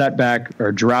setback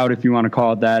or drought, if you want to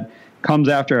call it that, comes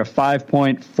after a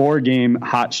 5.4-game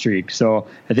hot streak. So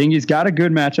I think he's got a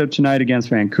good matchup tonight against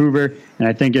Vancouver, and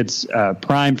I think it's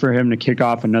prime for him to kick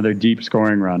off another deep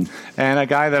scoring run. And a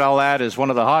guy that I'll add is one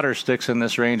of the hotter sticks in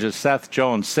this range is Seth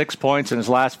Jones. 6 points in his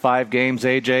last 5 games,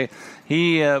 AJ.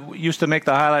 He used to make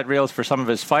the highlight reels for some of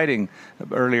his fighting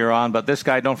earlier on, but this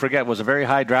guy, don't forget, was a very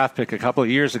high draft pick a couple of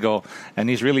years ago, and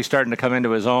he's really starting to come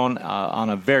into his own on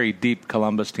a very deep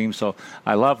Columbus team, so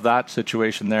I love that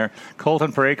situation there.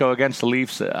 Colton Parayko against the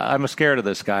Leafs, I'm scared of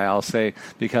this guy, I'll say,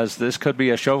 because this could be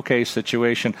a showcase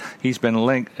situation. He's been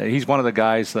linked. He's one of the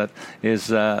guys that is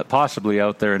possibly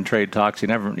out there in trade talks. You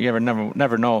never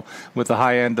know with the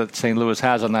high end that St. Louis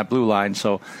has on that blue line,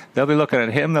 so they'll be looking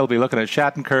at him, they'll be looking at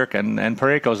Shattenkirk, and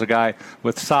Parayko's a guy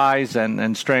with size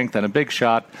and strength and a big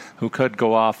shot who could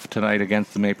go off tonight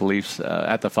against the Maple Leafs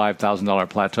at the $5,000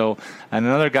 plateau. And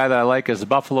another guy that I like is the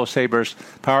Buffalo Sabres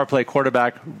power play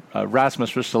quarterback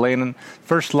Rasmus Ristolainen,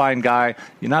 first line guy.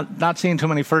 You're not seeing too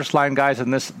many first line guys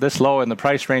in this low in the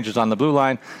price ranges on the blue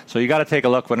line, so you got to take a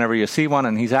look whenever you see one.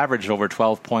 And he's averaged over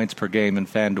 12 points per game in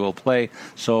FanDuel play,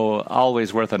 so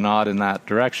always worth a nod in that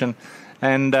direction.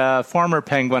 And former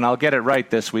Penguin, I'll get it right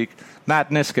this week,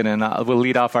 Matt Niskanen will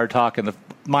lead off our talk in the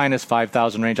minus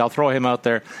 5,000 range. I'll throw him out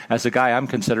there as a guy I'm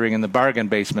considering in the bargain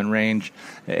basement range,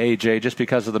 AJ, just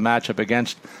because of the matchup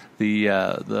against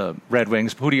the Red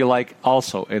Wings. Who do you like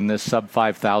also in this sub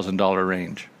 $5,000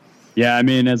 range? Yeah, I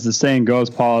mean, as the saying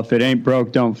goes, Paul, if it ain't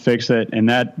broke, don't fix it. And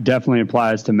that definitely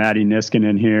applies to Matty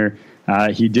Niskanen here.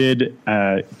 He did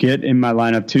get in my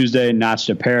lineup Tuesday, notched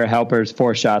a pair of helpers,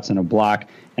 4 shots and a block.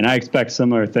 And I expect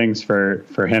similar things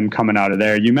for him coming out of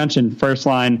there. You mentioned first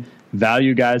line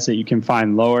value guys that you can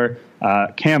find lower.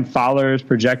 Cam Fowler is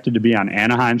projected to be on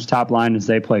Anaheim's top line as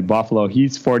they play Buffalo.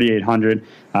 He's 4,800.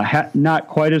 Not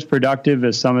quite as productive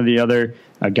as some of the other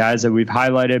guys that we've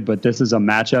highlighted, but this is a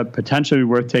matchup potentially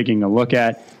worth taking a look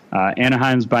at.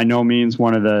 Anaheim's by no means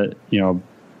one of the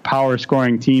power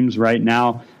scoring teams right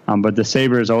now, but the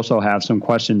Sabres also have some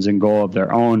questions in goal of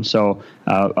their own. So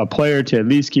a player to at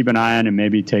least keep an eye on and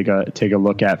maybe take a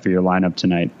look at for your lineup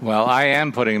tonight. Well, I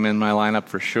am putting him in my lineup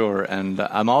for sure, and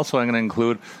I'm also going to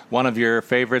include one of your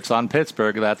favorites on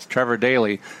Pittsburgh. That's Trevor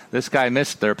Daley. This guy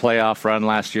missed their playoff run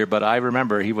last year, but I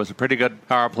remember he was a pretty good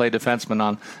power play defenseman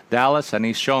on Dallas, and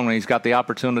he's shown when he's got the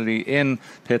opportunity in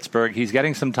Pittsburgh. He's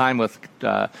getting some time with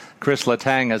Chris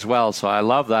Letang as well, so I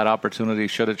love that opportunity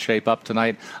should it shape up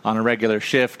tonight on a regular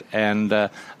shift, and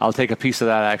I'll take a piece of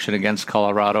that action against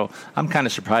Colorado. I'm kind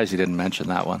of surprised you didn't mention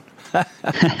that one.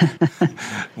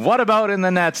 What about in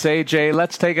the nets, AJ?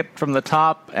 Let's take it from the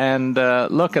top and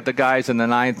look at the guys in the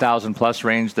 9,000 plus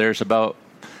range. There's about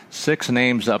 6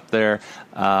 names up there.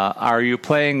 Are you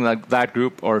playing that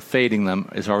group or fading them?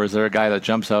 Or is there a guy that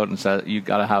jumps out and says you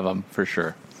got to have them for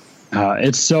sure?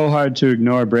 It's so hard to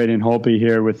ignore Braden Holtby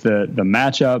here with the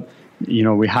matchup.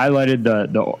 We highlighted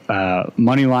the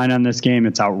money line on this game.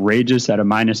 It's outrageous at a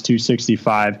minus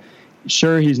 265.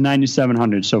 Sure, he's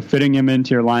 9,700, so fitting him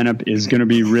into your lineup is going to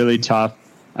be really tough,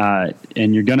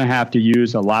 and you're going to have to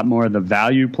use a lot more of the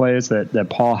value plays that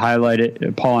Paul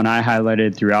and I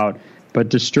highlighted throughout. But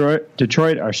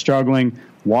Detroit are struggling.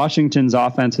 Washington's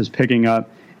offense is picking up,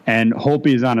 and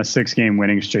Holtby is on a 6-game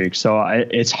winning streak, so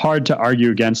it's hard to argue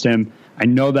against him. I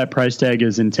know that price tag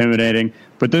is intimidating,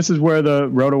 but this is where the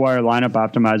RotoWire lineup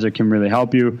optimizer can really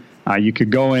help you. You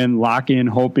could go in, lock in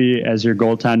Holtby as your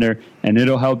goaltender, and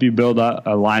it'll help you build a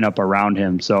lineup around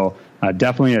him. So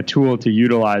definitely a tool to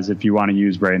utilize if you want to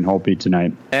use Braden Holtby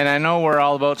tonight. And I know we're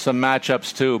all about some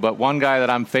matchups too, but one guy that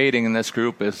I'm fading in this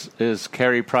group is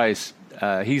Carey Price.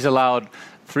 He's allowed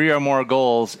 3 or more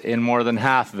goals in more than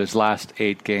half of his last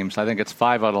 8 games. I think it's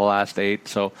 5 out of the last 8.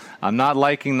 So I'm not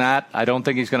liking that. I don't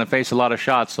think he's going to face a lot of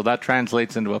shots. So that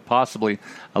translates into possibly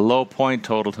a low point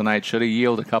total tonight. Should he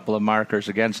yield a couple of markers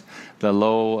against the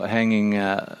low-hanging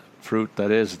fruit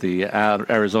that is the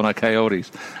Arizona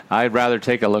Coyotes. I'd rather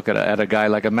take a look at a guy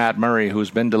like a Matt Murray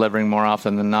who's been delivering more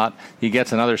often than not. He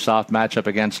gets another soft matchup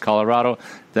against Colorado.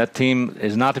 That team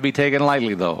is not to be taken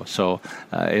lightly, though, so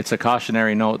it's a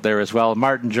cautionary note there as well.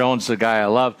 Martin Jones, the guy I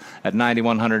love, at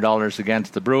 $9,100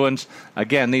 against the Bruins.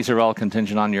 Again, these are all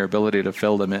contingent on your ability to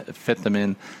fit them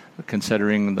in,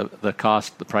 considering the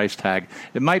cost, the price tag.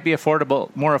 It might be more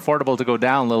affordable to go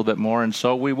down a little bit more, and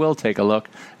so we will take a look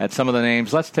at some of the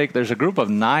names. There's a group of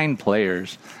 9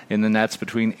 players in the nets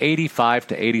between $8,500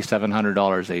 to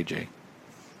 $8,700, AJ.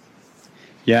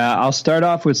 Yeah, I'll start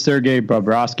off with Sergei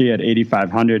Bobrovsky at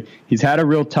 $8,500. He's had a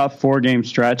real tough 4-game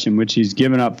stretch in which he's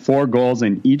given up 4 goals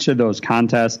in each of those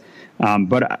contests.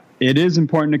 But it is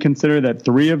important to consider that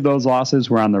 3 of those losses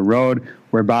were on the road,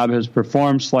 where Bob has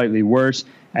performed slightly worse.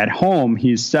 At home,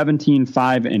 he's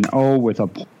 17-5-0 with a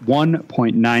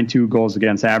 1.92 goals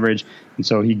against average. And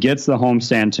so he gets the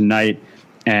homestand tonight.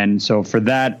 And so for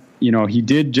that, he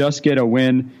did just get a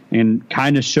win and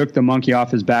kind of shook the monkey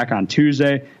off his back on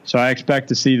Tuesday. So I expect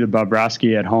to see the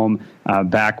Bobrovsky at home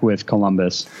back with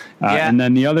Columbus. And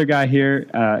then the other guy here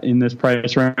in this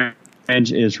price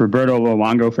range is Roberto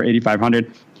Luongo for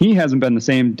 $8,500. He hasn't been the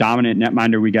same dominant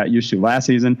netminder we got used to last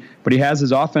season, but he has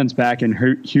his offense back in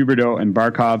Huberdeau and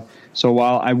Barkov. So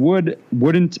while I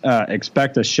wouldn't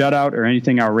expect a shutout or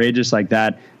anything outrageous like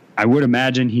that, I would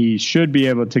imagine he should be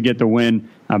able to get the win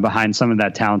behind some of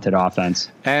that talented offense.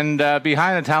 And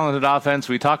behind the talented offense,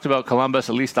 we talked about Columbus,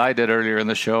 at least I did earlier in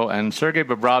the show, and Sergei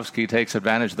Bobrovsky takes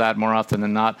advantage of that more often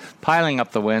than not, piling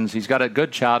up the wins. He's got a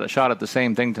good shot at the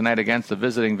same thing tonight against the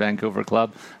visiting Vancouver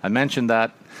club. I mentioned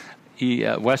that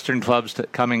Western clubs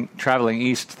traveling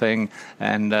east thing,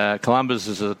 and Columbus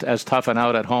is as tough and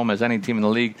out at home as any team in the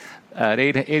league. At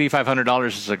 $8,500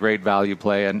 is a great value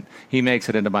play, and he makes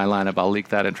it into my lineup. I'll leak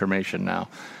that information now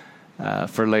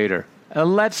for later.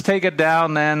 Let's take it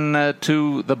down then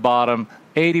to the bottom,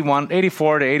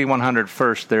 84 to 8,100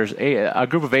 first. There's a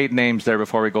group of 8 names there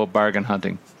before we go bargain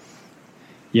hunting.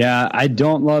 Yeah, I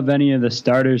don't love any of the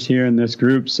starters here in this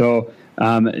group, so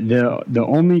the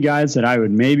only guys that I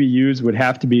would maybe use would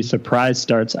have to be surprise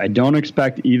starts. I don't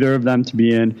expect either of them to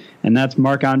be in, and that's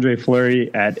Marc-Andre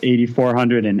Fleury at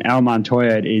 $8,400 and Al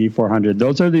Montoya at $8,400.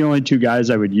 Those are the only 2 guys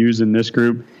I would use in this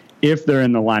group. if they're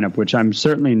in the lineup, which I'm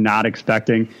certainly not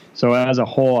expecting. So as a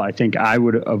whole, I think I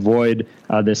would avoid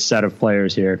this set of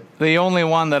players here. The only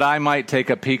one that I might take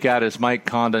a peek at is Mike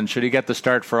Condon. Should he get the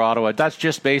start for Ottawa? That's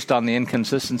just based on the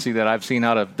inconsistency that I've seen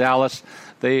out of Dallas.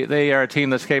 They are a team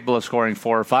that's capable of scoring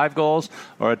 4 or 5 goals,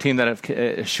 or a team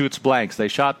that shoots blanks. They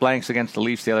shot blanks against the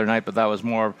Leafs the other night, but that was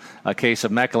more a case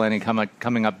of McElhinney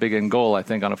coming up big in goal, I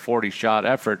think, on a 40-shot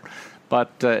effort.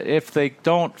 But if they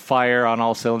don't fire on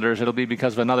all cylinders, it'll be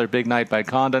because of another big night by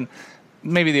Condon.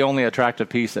 Maybe the only attractive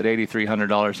piece at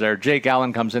 $8,300 there. Jake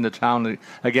Allen comes into town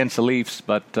against the Leafs,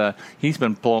 but he's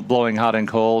been blowing hot and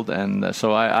cold, and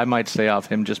so I might stay off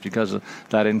him just because of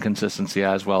that inconsistency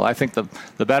as well. I think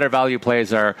the better value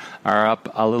plays are up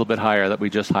a little bit higher that we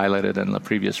just highlighted in the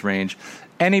previous range.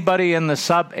 Anybody in the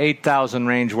sub 8,000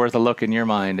 range worth a look in your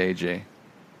mind, AJ?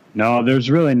 No, there's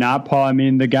really not, Paul. I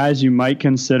mean, the guys you might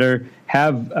consider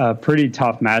have pretty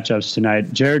tough matchups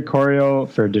tonight. Jared Corio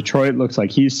for Detroit looks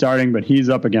like he's starting, but he's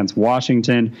up against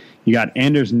Washington. You got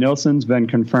Anders Nilsson's been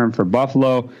confirmed for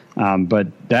Buffalo, but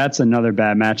that's another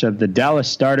bad matchup. The Dallas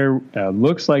starter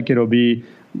looks like it'll be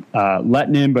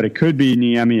Lettinen, but it could be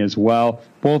Niemi as well.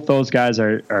 Both those guys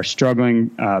are struggling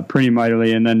pretty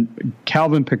mightily. And then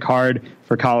Calvin Pickard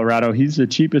for Colorado, he's the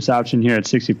cheapest option here at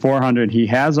 $6,400. He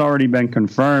has already been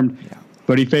confirmed,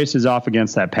 but he faces off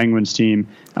against that Penguins team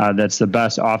that's the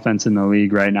best offense in the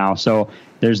league right now. So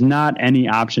there's not any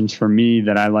options for me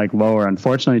that I like lower.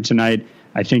 Unfortunately, tonight,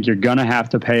 I think you're going to have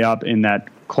to pay up in that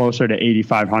closer to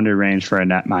 8,500 range for a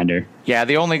netminder. Yeah,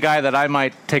 the only guy that I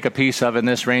might take a piece of in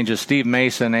this range is Steve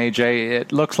Mason, AJ.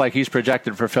 It looks like he's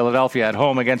projected for Philadelphia at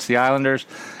home against the Islanders.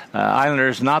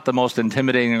 Islanders not the most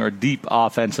intimidating or deep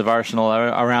offensive arsenal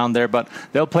around there, but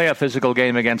they'll play a physical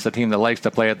game against a team that likes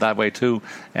to play it that way too,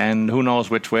 and who knows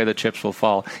which way the chips will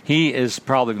fall. He is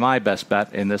probably my best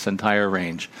bet in this entire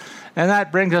range. And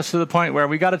that brings us to the point where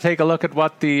we got to take a look at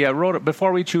what the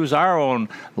before we choose our own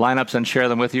lineups and share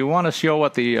them with you. We want to show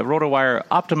what the RotoWire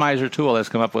Optimizer tool has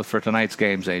come up with for tonight's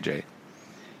games, AJ.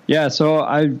 Yeah, so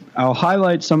I'll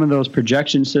highlight some of those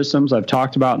projection systems I've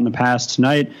talked about in the past.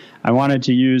 Tonight, I wanted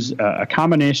to use a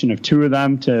combination of 2 of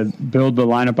them to build the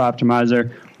lineup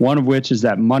optimizer, one of which is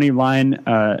that money line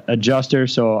adjuster.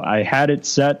 So I had it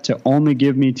set to only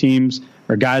give me teams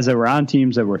or guys that were on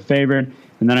teams that were favored.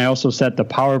 And then I also set the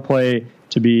power play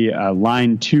to be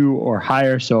line 2 or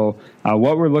higher. So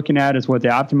what we're looking at is what the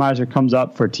optimizer comes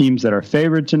up for teams that are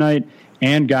favored tonight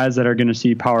and guys that are going to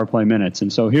see power play minutes.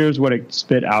 And so here's what it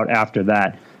spit out after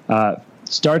that.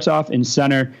 Starts off in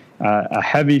center, a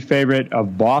heavy favorite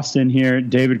of Boston here,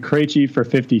 David Krejci for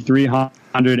 $5,300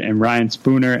 and Ryan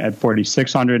Spooner at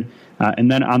 $4,600. And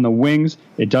then on the wings,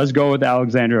 it does go with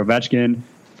Alexander Ovechkin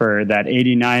for that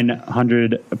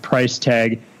 $8,900 price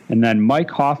tag. And then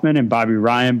Mike Hoffman and Bobby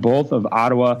Ryan, both of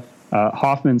Ottawa.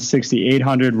 Hoffman's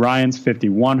 $6,800, Ryan's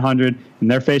 $5,100,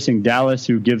 and they're facing Dallas,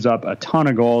 who gives up a ton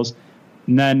of goals.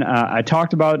 And then I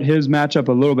talked about his matchup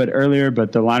a little bit earlier,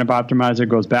 but the lineup optimizer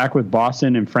goes back with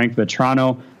Boston and Frank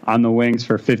Vetrano on the wings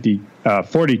for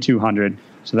 $4,200.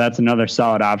 So that's another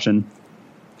solid option.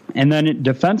 And then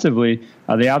defensively,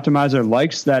 the optimizer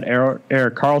likes that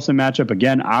Erik Karlsson matchup.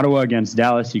 Again, Ottawa against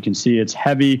Dallas. You can see it's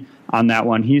heavy on that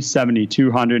one. He's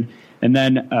 $7,200. And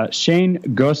then Shane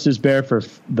Gostisbehere for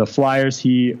the Flyers.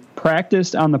 He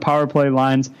practiced on the power play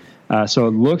lines, so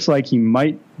it looks like he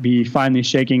might be finally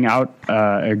shaking out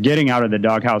or getting out of the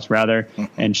doghouse, rather,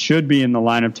 and should be in the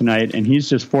lineup tonight. And he's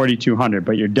just $4,200.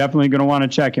 But you're definitely going to want to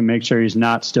check and make sure he's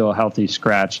not still a healthy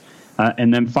scratch.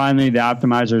 And then finally, the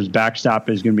optimizer's backstop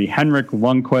is going to be Henrik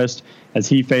Lundqvist as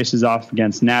he faces off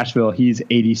against Nashville. He's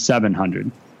 $8,700.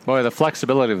 Boy, the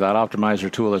flexibility of that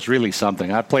optimizer tool is really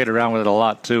something. I've played around with it a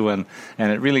lot, too, and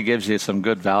it really gives you some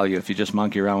good value if you just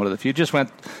monkey around with it. If you just went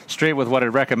straight with what it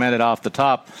recommended off the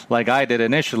top, like I did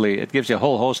initially, it gives you a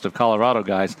whole host of Colorado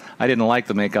guys. I didn't like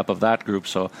the makeup of that group,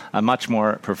 so I much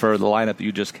more prefer the lineup that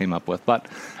you just came up with. But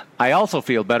I also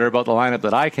feel better about the lineup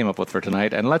that I came up with for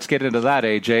tonight, and let's get into that,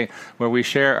 AJ, where we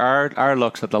share our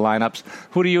looks at the lineups.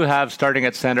 Who do you have starting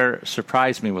at center?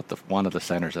 Surprise me with one of the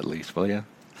centers at least, will you?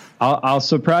 I'll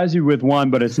surprise you with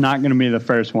one, but it's not going to be the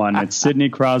first one. It's Sidney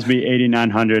Crosby,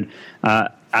 $8,900.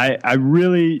 I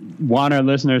really want our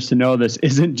listeners to know this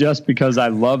isn't just because I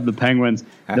love the Penguins.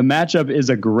 The matchup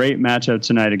is a great matchup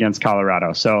tonight against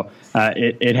Colorado. So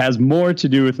it has more to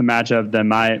do with the matchup than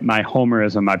my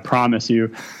homerism, I promise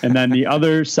you. And then the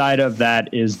other side of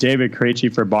that is David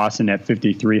Krejci for Boston at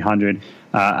 $5,300.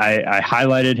 I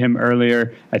highlighted him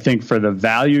earlier. I think for the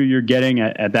value you're getting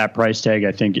at that price tag,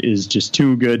 I think is just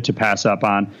too good to pass up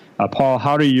on. Paul,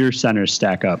 how do your centers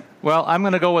stack up? Well, I'm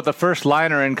going to go with the first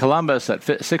liner in Columbus at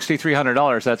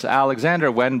 $6,300. That's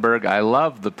Alexander Wenberg. I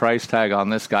love the price tag on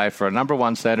this guy for a number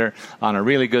one center on a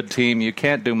really good team. You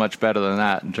can't do much better than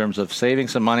that in terms of saving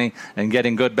some money and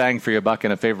getting good bang for your buck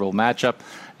in a favorable matchup.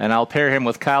 And I'll pair him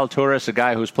with Kyle Turris, a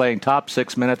guy who's playing top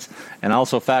 6 minutes and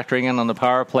also factoring in on the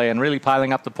power play and really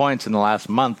piling up the points in the last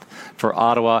month for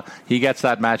Ottawa. He gets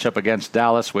that matchup against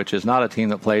Dallas, which is not a team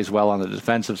that plays well on the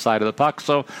defensive side of the puck.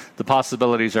 So the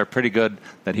possibilities are pretty good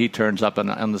that he turns up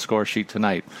on the score sheet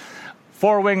tonight.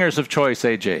 4 wingers of choice,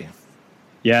 AJ.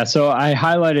 Yeah, so I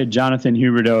highlighted Jonathan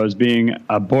Huberdeau as being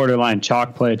a borderline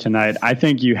chalk play tonight. I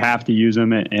think you have to use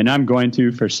him, and I'm going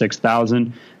to for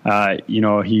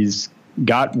 $6,000. He's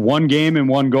got 1 game and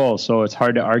 1 goal, so it's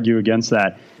hard to argue against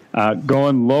that.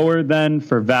 Going lower then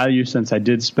for value, since I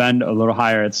did spend a little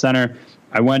higher at center,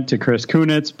 I went to Chris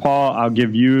Kunitz. Paul, I'll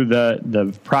give you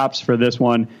the props for this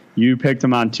one. You picked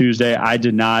him on Tuesday. I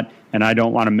did not, and I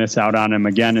don't want to miss out on him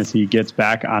again as he gets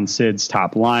back on Sid's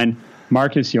top line.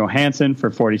 Marcus Johansson for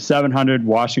 $4,700.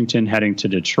 Washington heading to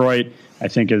Detroit, I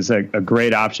think is a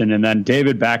great option. And then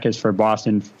David Backes for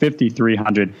Boston,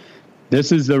 $5,300.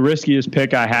 This is the riskiest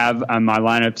pick I have on my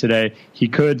lineup today. He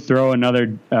could throw another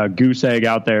goose egg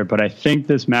out there, but I think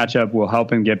this matchup will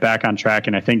help him get back on track,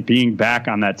 and I think being back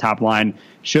on that top line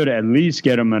should at least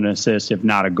get him an assist, if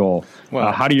not a goal.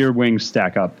 Well, how do your wings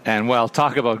stack up? And, well,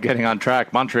 talk about getting on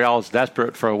track. Montreal is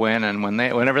desperate for a win, and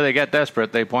whenever they get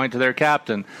desperate, they point to their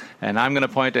captain, and I'm going to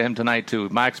point to him tonight too.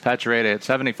 Max Pacioretty at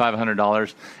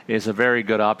 $7,500 is a very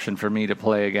good option for me to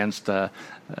play against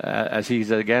as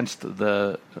he's against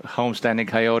the homestanding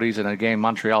Coyotes in a game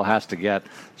Montreal has to get.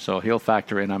 So he'll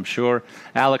factor in, I'm sure.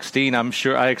 Alex Steen,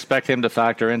 I expect him to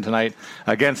factor in tonight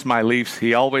against my Leafs.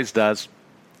 He always does.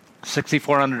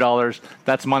 $6,400.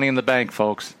 That's money in the bank,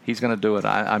 folks. He's going to do it,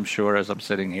 I'm sure, as I'm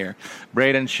sitting here.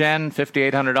 Braden Shen,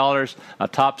 $5,800, a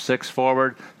top 6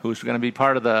 forward who's going to be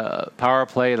part of the power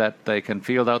play that they can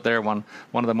field out there, one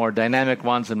of the more dynamic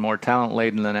ones and more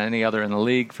talent-laden than any other in the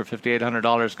league for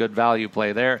 $5,800. Good value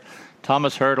play there.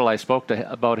 Thomas Hertl, I spoke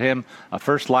about him, a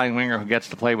first-line winger who gets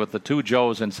to play with the 2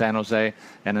 Joes in San Jose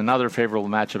and another favorable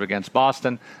matchup against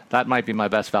Boston. That might be my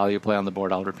best value play on the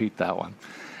board. I'll repeat that one.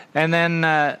 And then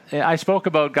I spoke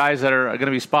about guys that are going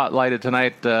to be spotlighted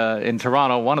tonight in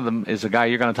Toronto. One of them is a guy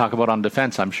you're going to talk about on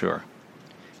defense, I'm sure.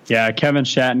 Yeah, Kevin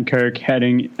Shattenkirk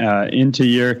heading into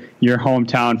your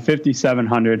hometown,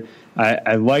 $5,700.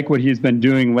 I like what he's been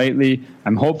doing lately.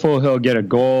 I'm hopeful he'll get a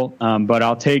goal, but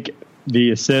I'll take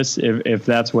the assist if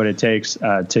that's what it takes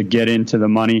to get into the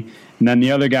money. And then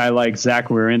the other guy like Zach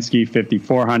Werenski,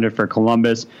 $5,400 for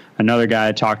Columbus. Another guy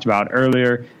I talked about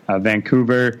earlier,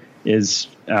 Vancouver is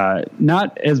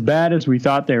not as bad as we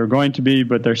thought they were going to be,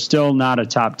 but they're still not a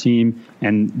top team,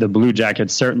 and the Blue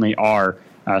Jackets certainly are.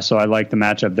 So I like the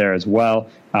matchup there as well.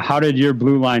 How did your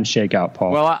blue line shake out,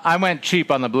 Paul? Well, I went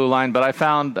cheap on the blue line, but I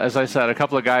found, as I said, a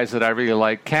couple of guys that I really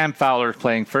like. Cam Fowler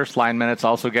playing first line minutes,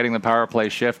 also getting the power play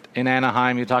shift. In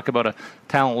Anaheim, you talk about a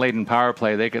talent-laden power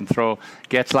play. They can throw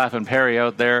Getzlaf and Perry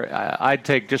out there. I'd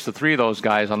take just the 3 of those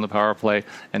guys on the power play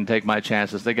and take my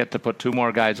chances. They get to put 2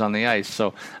 more guys on the ice.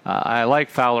 So I like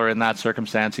Fowler in that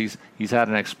circumstance. He's had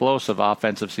an explosive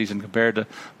offensive season compared to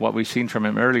what we've seen from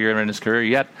him earlier in his career,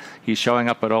 yet he's showing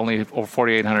up at only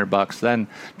 $4,800. Then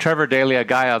Trevor Daley, a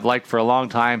guy I've liked for a long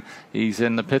time. He's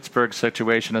in the Pittsburgh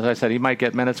situation. As I said, he might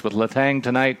get minutes with Letang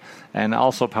tonight and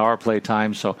also power play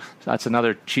time. So that's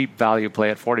another cheap value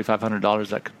play at $4,500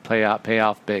 that could pay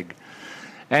off big.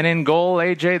 And in goal,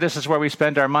 AJ, this is where we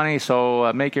spend our money,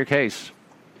 so make your case.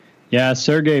 Yeah,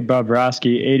 Sergei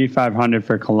Bobrovsky, $8,500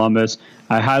 for Columbus.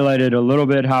 I highlighted a little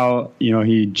bit how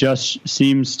he just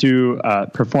seems to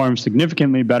perform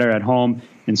significantly better at home,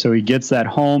 and so he gets that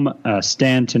home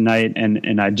stand tonight,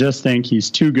 and I just think he's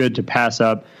too good to pass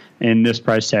up in this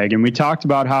price tag. And we talked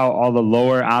about how all the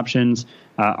lower options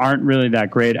aren't really that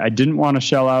great. I didn't want to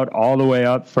shell out all the way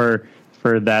up for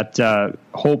that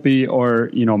Holtby or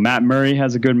Matt Murray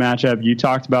has a good matchup. You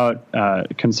talked about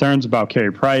concerns about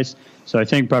Carey Price. So I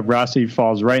think Bobrovsky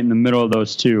falls right in the middle of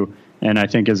those two, and I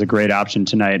think is a great option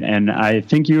tonight. And I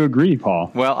think you agree,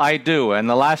 Paul. Well, I do. And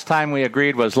the last time we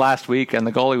agreed was last week, and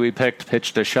the goalie we picked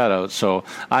pitched a shutout. So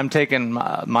I'm taking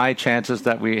my chances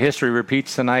that history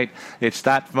repeats tonight. It's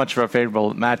that much of a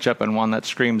favorable matchup and one that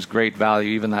screams great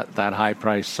value, even that high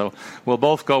price. So we'll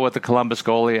both go with the Columbus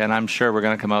goalie, and I'm sure we're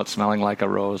going to come out smelling like a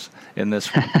rose in this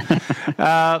one.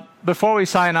 before we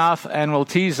sign off, and we'll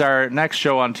tease our next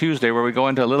show on Tuesday where we go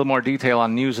into a little more detail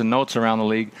on news and notes around the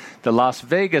league, the Las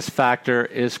Vegas factor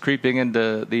is creeping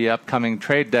into the upcoming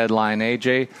trade deadline,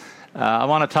 AJ. I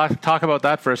want to talk about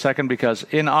that for a second, because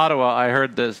in Ottawa, I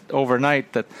heard this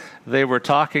overnight that they were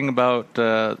talking about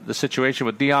the situation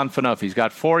with Dion Phaneuf. He's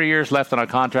got 4 years left on a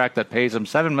contract that pays him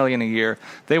 $7 million a year.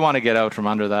 They want to get out from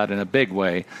under that in a big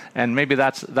way, and maybe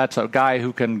that's a guy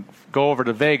who can go over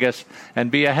to Vegas and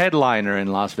be a headliner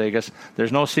in Las Vegas.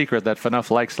 There's no secret that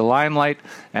Phaneuf likes the limelight,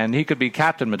 and he could be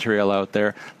captain material out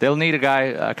there. They'll need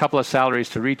a couple of salaries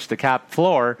to reach the cap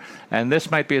floor, and this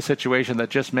might be a situation that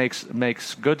just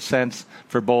makes good sense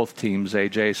for both teams,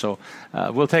 AJ. So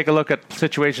we'll take a look at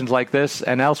situations like this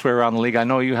and elsewhere around the league. I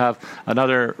know you have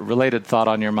another related thought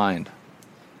on your mind.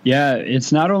 Yeah,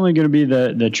 it's not only going to be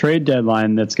the trade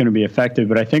deadline that's going to be affected,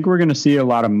 but I think we're going to see a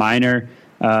lot of minor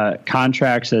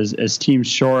contracts as teams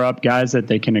shore up guys that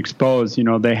they can expose. You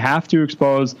know, they have to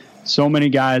expose so many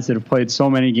guys that have played so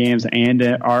many games and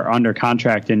are under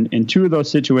contract. In two of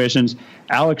those situations,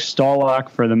 Alex Stalock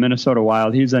for the Minnesota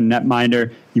Wild, he's a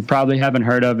netminder you probably haven't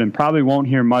heard of and probably won't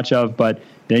hear much of, but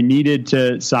they needed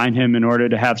to sign him in order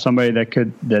to have somebody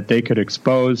that they could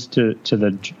expose to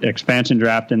the expansion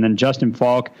draft. And then Justin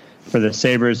Falk for the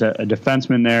Sabres, a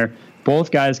defenseman there.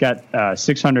 Both guys got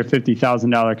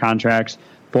 $650,000 contracts.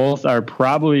 Both are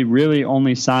probably really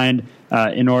only signed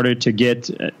in order to get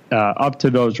up to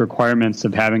those requirements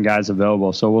of having guys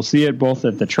available. So we'll see it both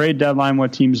at the trade deadline,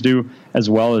 what teams do, as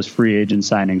well as free agent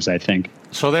signings, I think.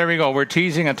 So there we go. We're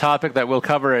teasing a topic that we'll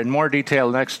cover in more detail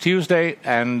next Tuesday,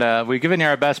 and we've given you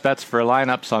our best bets for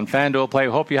lineups on FanDuel Play.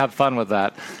 Hope you have fun with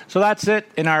that. So that's it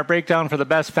in our breakdown for the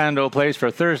best FanDuel plays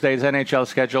for Thursday's NHL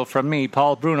schedule from me,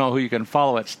 Paul Bruno, who you can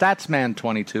follow at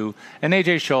Statsman22, and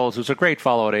AJ Scholz, who's a great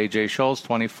follow at AJ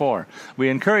Scholz24. We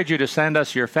encourage you to send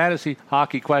us your fantasy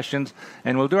hockey questions,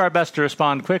 and we'll do our best to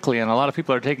respond quickly, and a lot of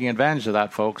people are taking advantage of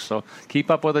that, folks. So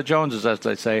keep up with the Joneses, as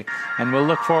they say, and we'll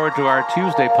look forward to our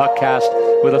Tuesday Puckcast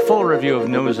with a full review of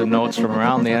news and notes from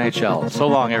around the NHL. So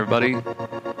long, everybody.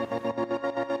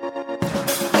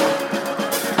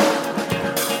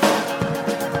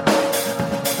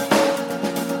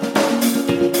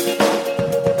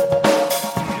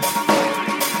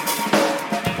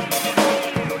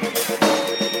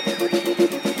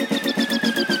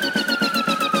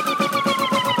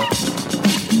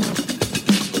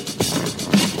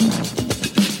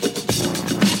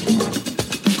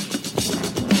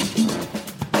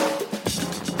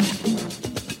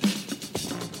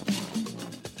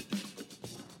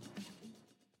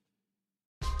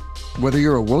 Whether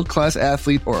you're a world-class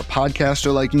athlete or a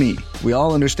podcaster like me, we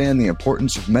all understand the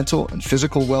importance of mental and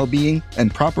physical well-being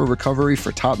and proper recovery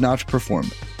for top-notch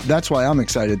performance. That's why I'm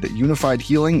excited that Unified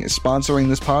Healing is sponsoring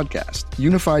this podcast.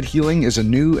 Unified Healing is a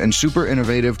new and super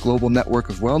innovative global network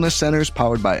of wellness centers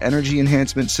powered by Energy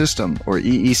Enhancement System, or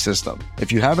EE System.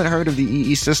 If you haven't heard of the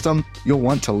EE System, you'll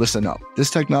want to listen up.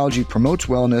 This technology promotes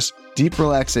wellness, deep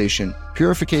relaxation,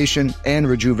 purification, and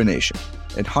rejuvenation.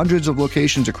 At hundreds of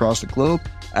locations across the globe,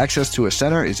 access to a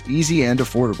center is easy and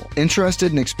affordable.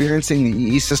 Interested in experiencing the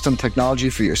EE System technology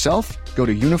for yourself? Go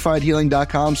to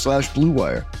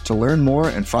unifiedhealing.com/bluewire to learn more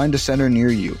and find a center near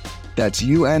you. That's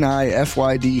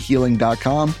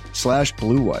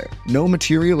unifydhealing.com/bluewire. No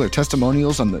material or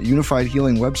testimonials on the Unified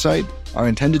Healing website are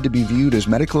intended to be viewed as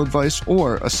medical advice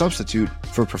or a substitute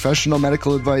for professional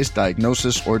medical advice,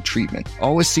 diagnosis, or treatment.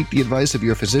 Always seek the advice of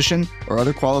your physician or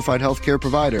other qualified healthcare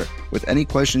provider with any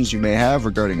questions you may have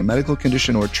regarding a medical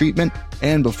condition or treatment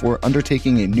and before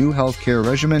undertaking a new healthcare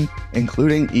regimen,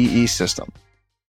 including EE System.